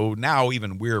 And so now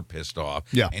even we're pissed off.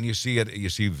 Yeah. And you see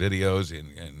videos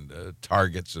in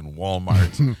Targets and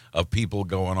Walmarts of people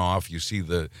going off. You see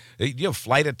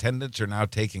flight attendants are now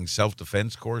taking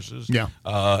self-defense courses. Yeah.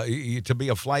 To be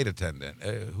a flight attendant.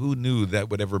 Who knew that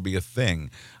would ever be a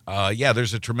thing?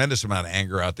 There's a tremendous amount of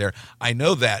anger out there. I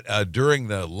know that during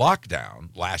the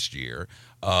lockdown last year,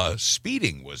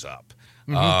 speeding was up.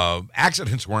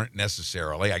 Accidents weren't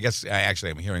necessarily. I guess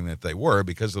I'm hearing that they were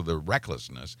because of the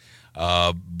recklessness.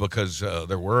 Because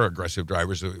there were aggressive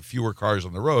drivers, fewer cars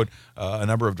on the road. A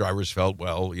number of drivers felt,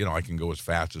 well, I can go as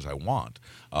fast as I want,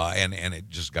 and it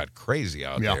just got crazy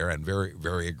out there, and very,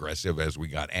 very aggressive as we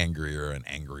got angrier and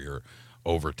angrier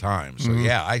over time. So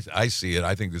I see it.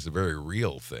 I think this is a very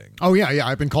real thing. Oh yeah.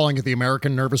 I've been calling it the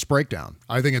American nervous breakdown.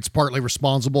 I think it's partly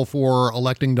responsible for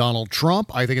electing Donald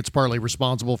Trump. I think it's partly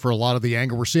responsible for a lot of the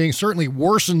anger we're seeing, certainly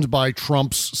worsened by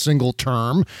Trump's single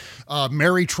term.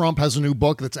 Mary Trump has a new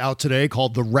book that's out today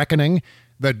called The Reckoning,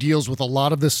 that deals with a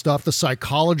lot of this stuff, the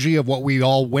psychology of what we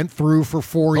all went through for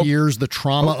 4 years, the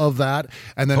trauma of that,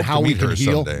 and then how we can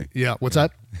heal. Someday. Yeah, what's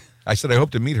that? I said I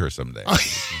hope to meet her someday.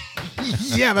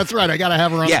 Yeah, that's right. I got to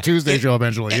have her on the Tuesday show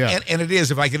eventually. Yeah, and it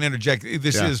is. If I can interject,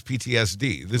 this is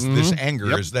PTSD. This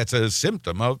anger that's a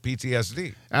symptom of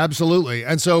PTSD. Absolutely.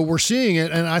 And so we're seeing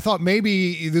it, and I thought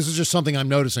maybe this is just something I'm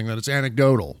noticing, that it's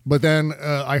anecdotal. But then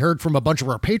I heard from a bunch of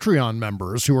our Patreon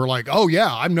members who were like, "Oh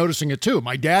yeah, I'm noticing it too."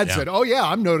 My dad said, "Oh yeah,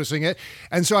 I'm noticing it."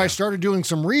 And so I started doing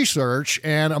some research,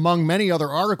 and among many other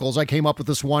articles, I came up with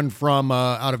this one from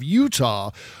out of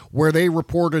Utah, where they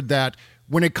reported that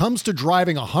when it comes to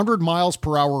driving 100 miles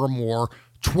per hour or more,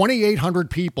 2,800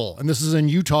 people, and this is in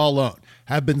Utah alone,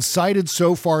 have been cited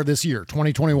so far this year,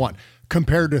 2021,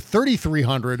 compared to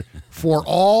 3,300 for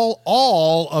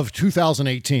all of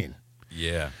 2018.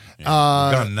 Yeah. We've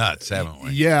gone nuts, haven't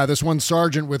we? Yeah, this one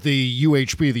sergeant with the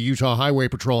UHP, the Utah Highway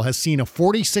Patrol, has seen a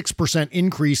 46%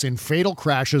 increase in fatal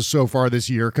crashes so far this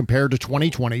year compared to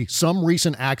 2020. Some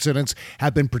recent accidents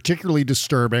have been particularly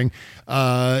disturbing.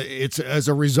 It's as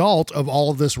a result of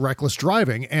all of this reckless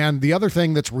driving. And the other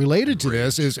thing that's related to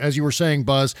this is, as you were saying,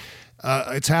 Buzz,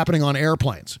 it's happening on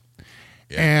airplanes.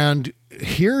 Yeah. And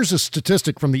here's a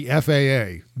statistic from the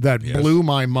FAA that blew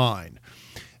my mind.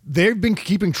 They've been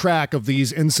keeping track of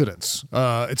these incidents.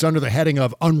 It's under the heading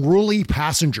of unruly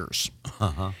passengers.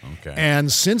 Okay.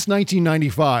 And since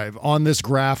 1995, on this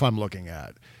graph I'm looking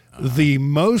at, the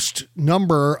most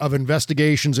number of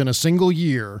investigations in a single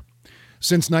year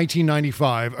since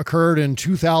 1995 occurred in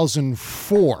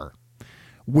 2004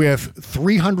 with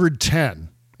 310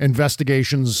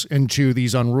 investigations into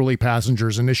these unruly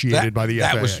passengers initiated by the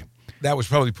FAA. That was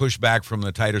probably pushed back from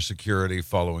the tighter security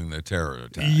following the terror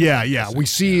attack. Yeah. We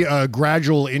see a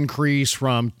gradual increase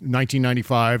from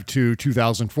 1995 to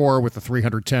 2004 with the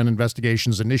 310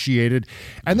 investigations initiated.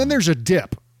 And then there's a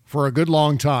dip for a good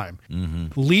long time,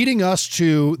 leading us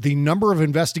to the number of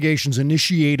investigations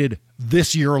initiated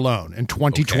this year alone in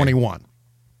 2021.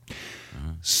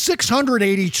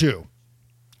 682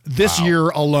 this year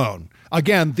alone.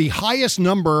 Again, the highest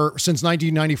number since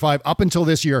 1995 up until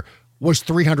this year was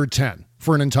 310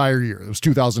 for an entire year. It was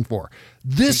 2004.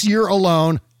 This year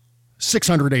alone,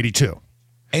 682.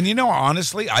 And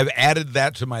honestly, I've added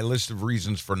that to my list of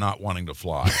reasons for not wanting to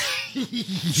fly.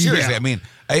 Seriously, I mean,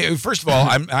 first of all,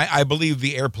 I believe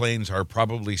the airplanes are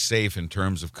probably safe in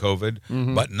terms of COVID,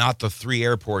 but not the 3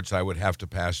 airports I would have to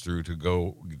pass through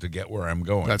to get where I'm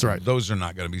going. That's right. Those are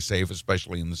not going to be safe,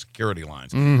 especially in the security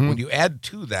lines. When you add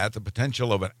to that the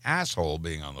potential of an asshole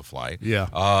being on the flight,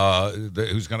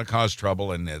 who's going to cause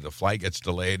trouble, and the flight gets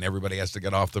delayed, and everybody has to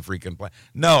get off the freaking plane.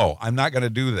 No, I'm not going to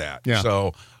do that. Yeah.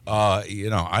 So,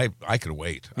 I could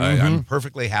wait. I'm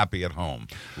perfectly happy at home.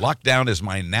 Lockdown is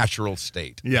my natural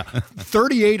state. Yeah.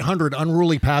 3,800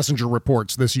 unruly passenger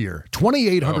reports this year.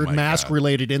 2,800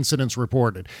 mask-related incidents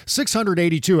reported.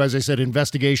 682, as I said,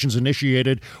 investigations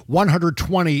initiated.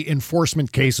 120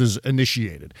 enforcement cases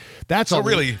initiated. That's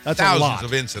thousands a lot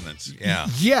of incidents. Yeah.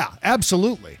 Yeah,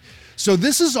 absolutely. So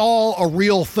this is all a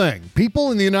real thing.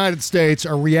 People in the United States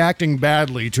are reacting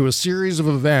badly to a series of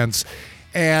events,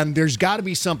 and there's got to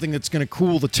be something that's going to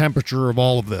cool the temperature of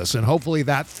all of this. And hopefully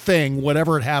that thing,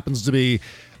 whatever it happens to be,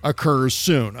 occurs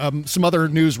soon. Some other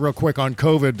news real quick on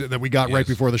COVID that we got right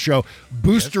before the show.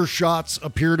 Booster shots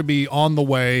appear to be on the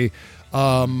way.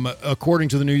 According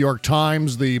to the New York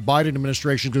Times, the Biden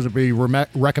administration is going to be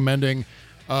recommending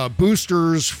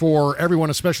boosters for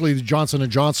everyone, especially the Johnson &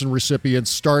 Johnson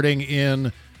recipients, starting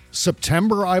in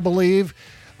September, I believe.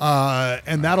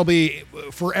 And that'll be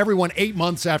for everyone 8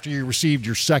 months after you received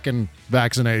your second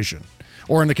vaccination.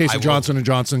 Or in the case of Johnson &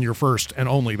 Johnson, your first and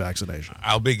only vaccination.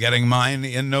 I'll be getting mine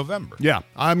in November. Yeah,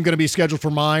 I'm going to be scheduled for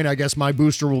mine. I guess my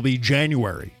booster will be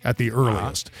January at the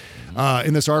earliest.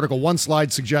 In this article, one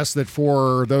slide suggests that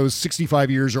for those 65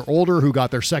 years or older who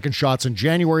got their second shots in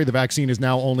January, the vaccine is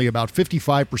now only about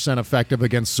 55% effective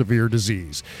against severe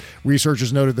disease.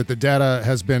 Researchers noted that the data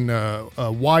has been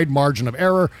a wide margin of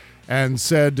error, and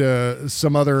said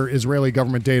some other Israeli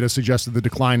government data suggested the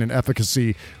decline in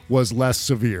efficacy was less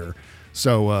severe.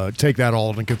 So take that all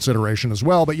into consideration as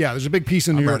well. But yeah, there's a big piece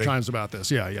in the New York Times about this.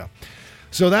 Yeah.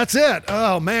 So that's it.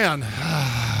 Oh, man.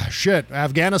 Shit.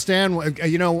 Afghanistan,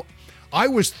 you know, I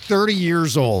was 30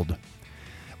 years old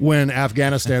when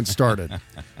Afghanistan started.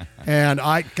 And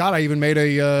I even made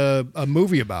a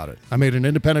movie about it. I made an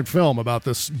independent film about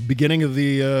this beginning of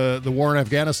the war in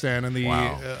Afghanistan and the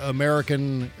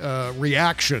American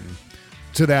reaction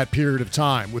to that period of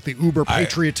time with the uber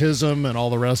patriotism and all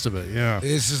the rest of it. Yeah.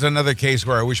 This is another case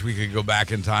where I wish we could go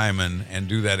back in time and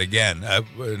do that again.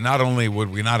 Not only would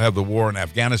we not have the war in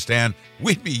Afghanistan,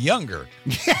 we'd be younger.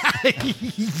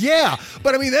 Yeah.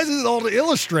 But I mean, this is all to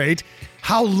illustrate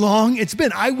how long it's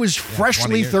been. I was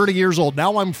freshly 30 years old.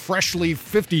 Now I'm freshly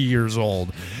 50 years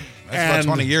old. That's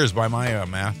about 20 years by my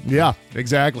math. Yeah,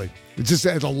 exactly. It's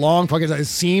a long fucking time. It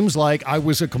seems like I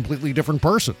was a completely different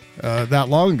person that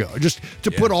long ago. Just to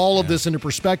put all of this into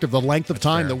perspective, the length of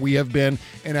time that we have been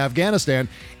in Afghanistan,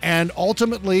 and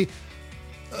ultimately,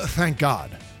 thank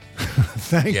God.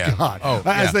 Thank God.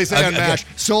 As they say on MASH,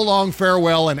 so long,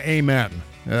 farewell, and amen.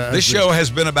 This show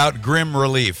has been about grim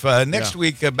relief. Next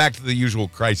week, back to the usual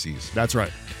crises. That's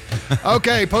right.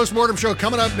 Okay, postmortem show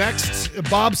coming up next.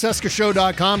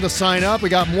 BobCescashow.com to sign up. We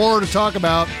got more to talk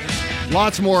about.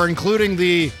 Lots more, including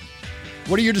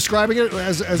what are you describing it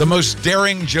as? The most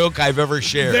daring joke I've ever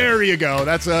shared. There you go.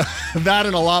 That's that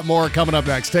and a lot more coming up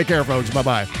next. Take care, folks.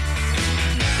 Bye-bye.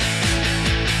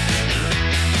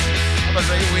 Have a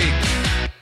great week.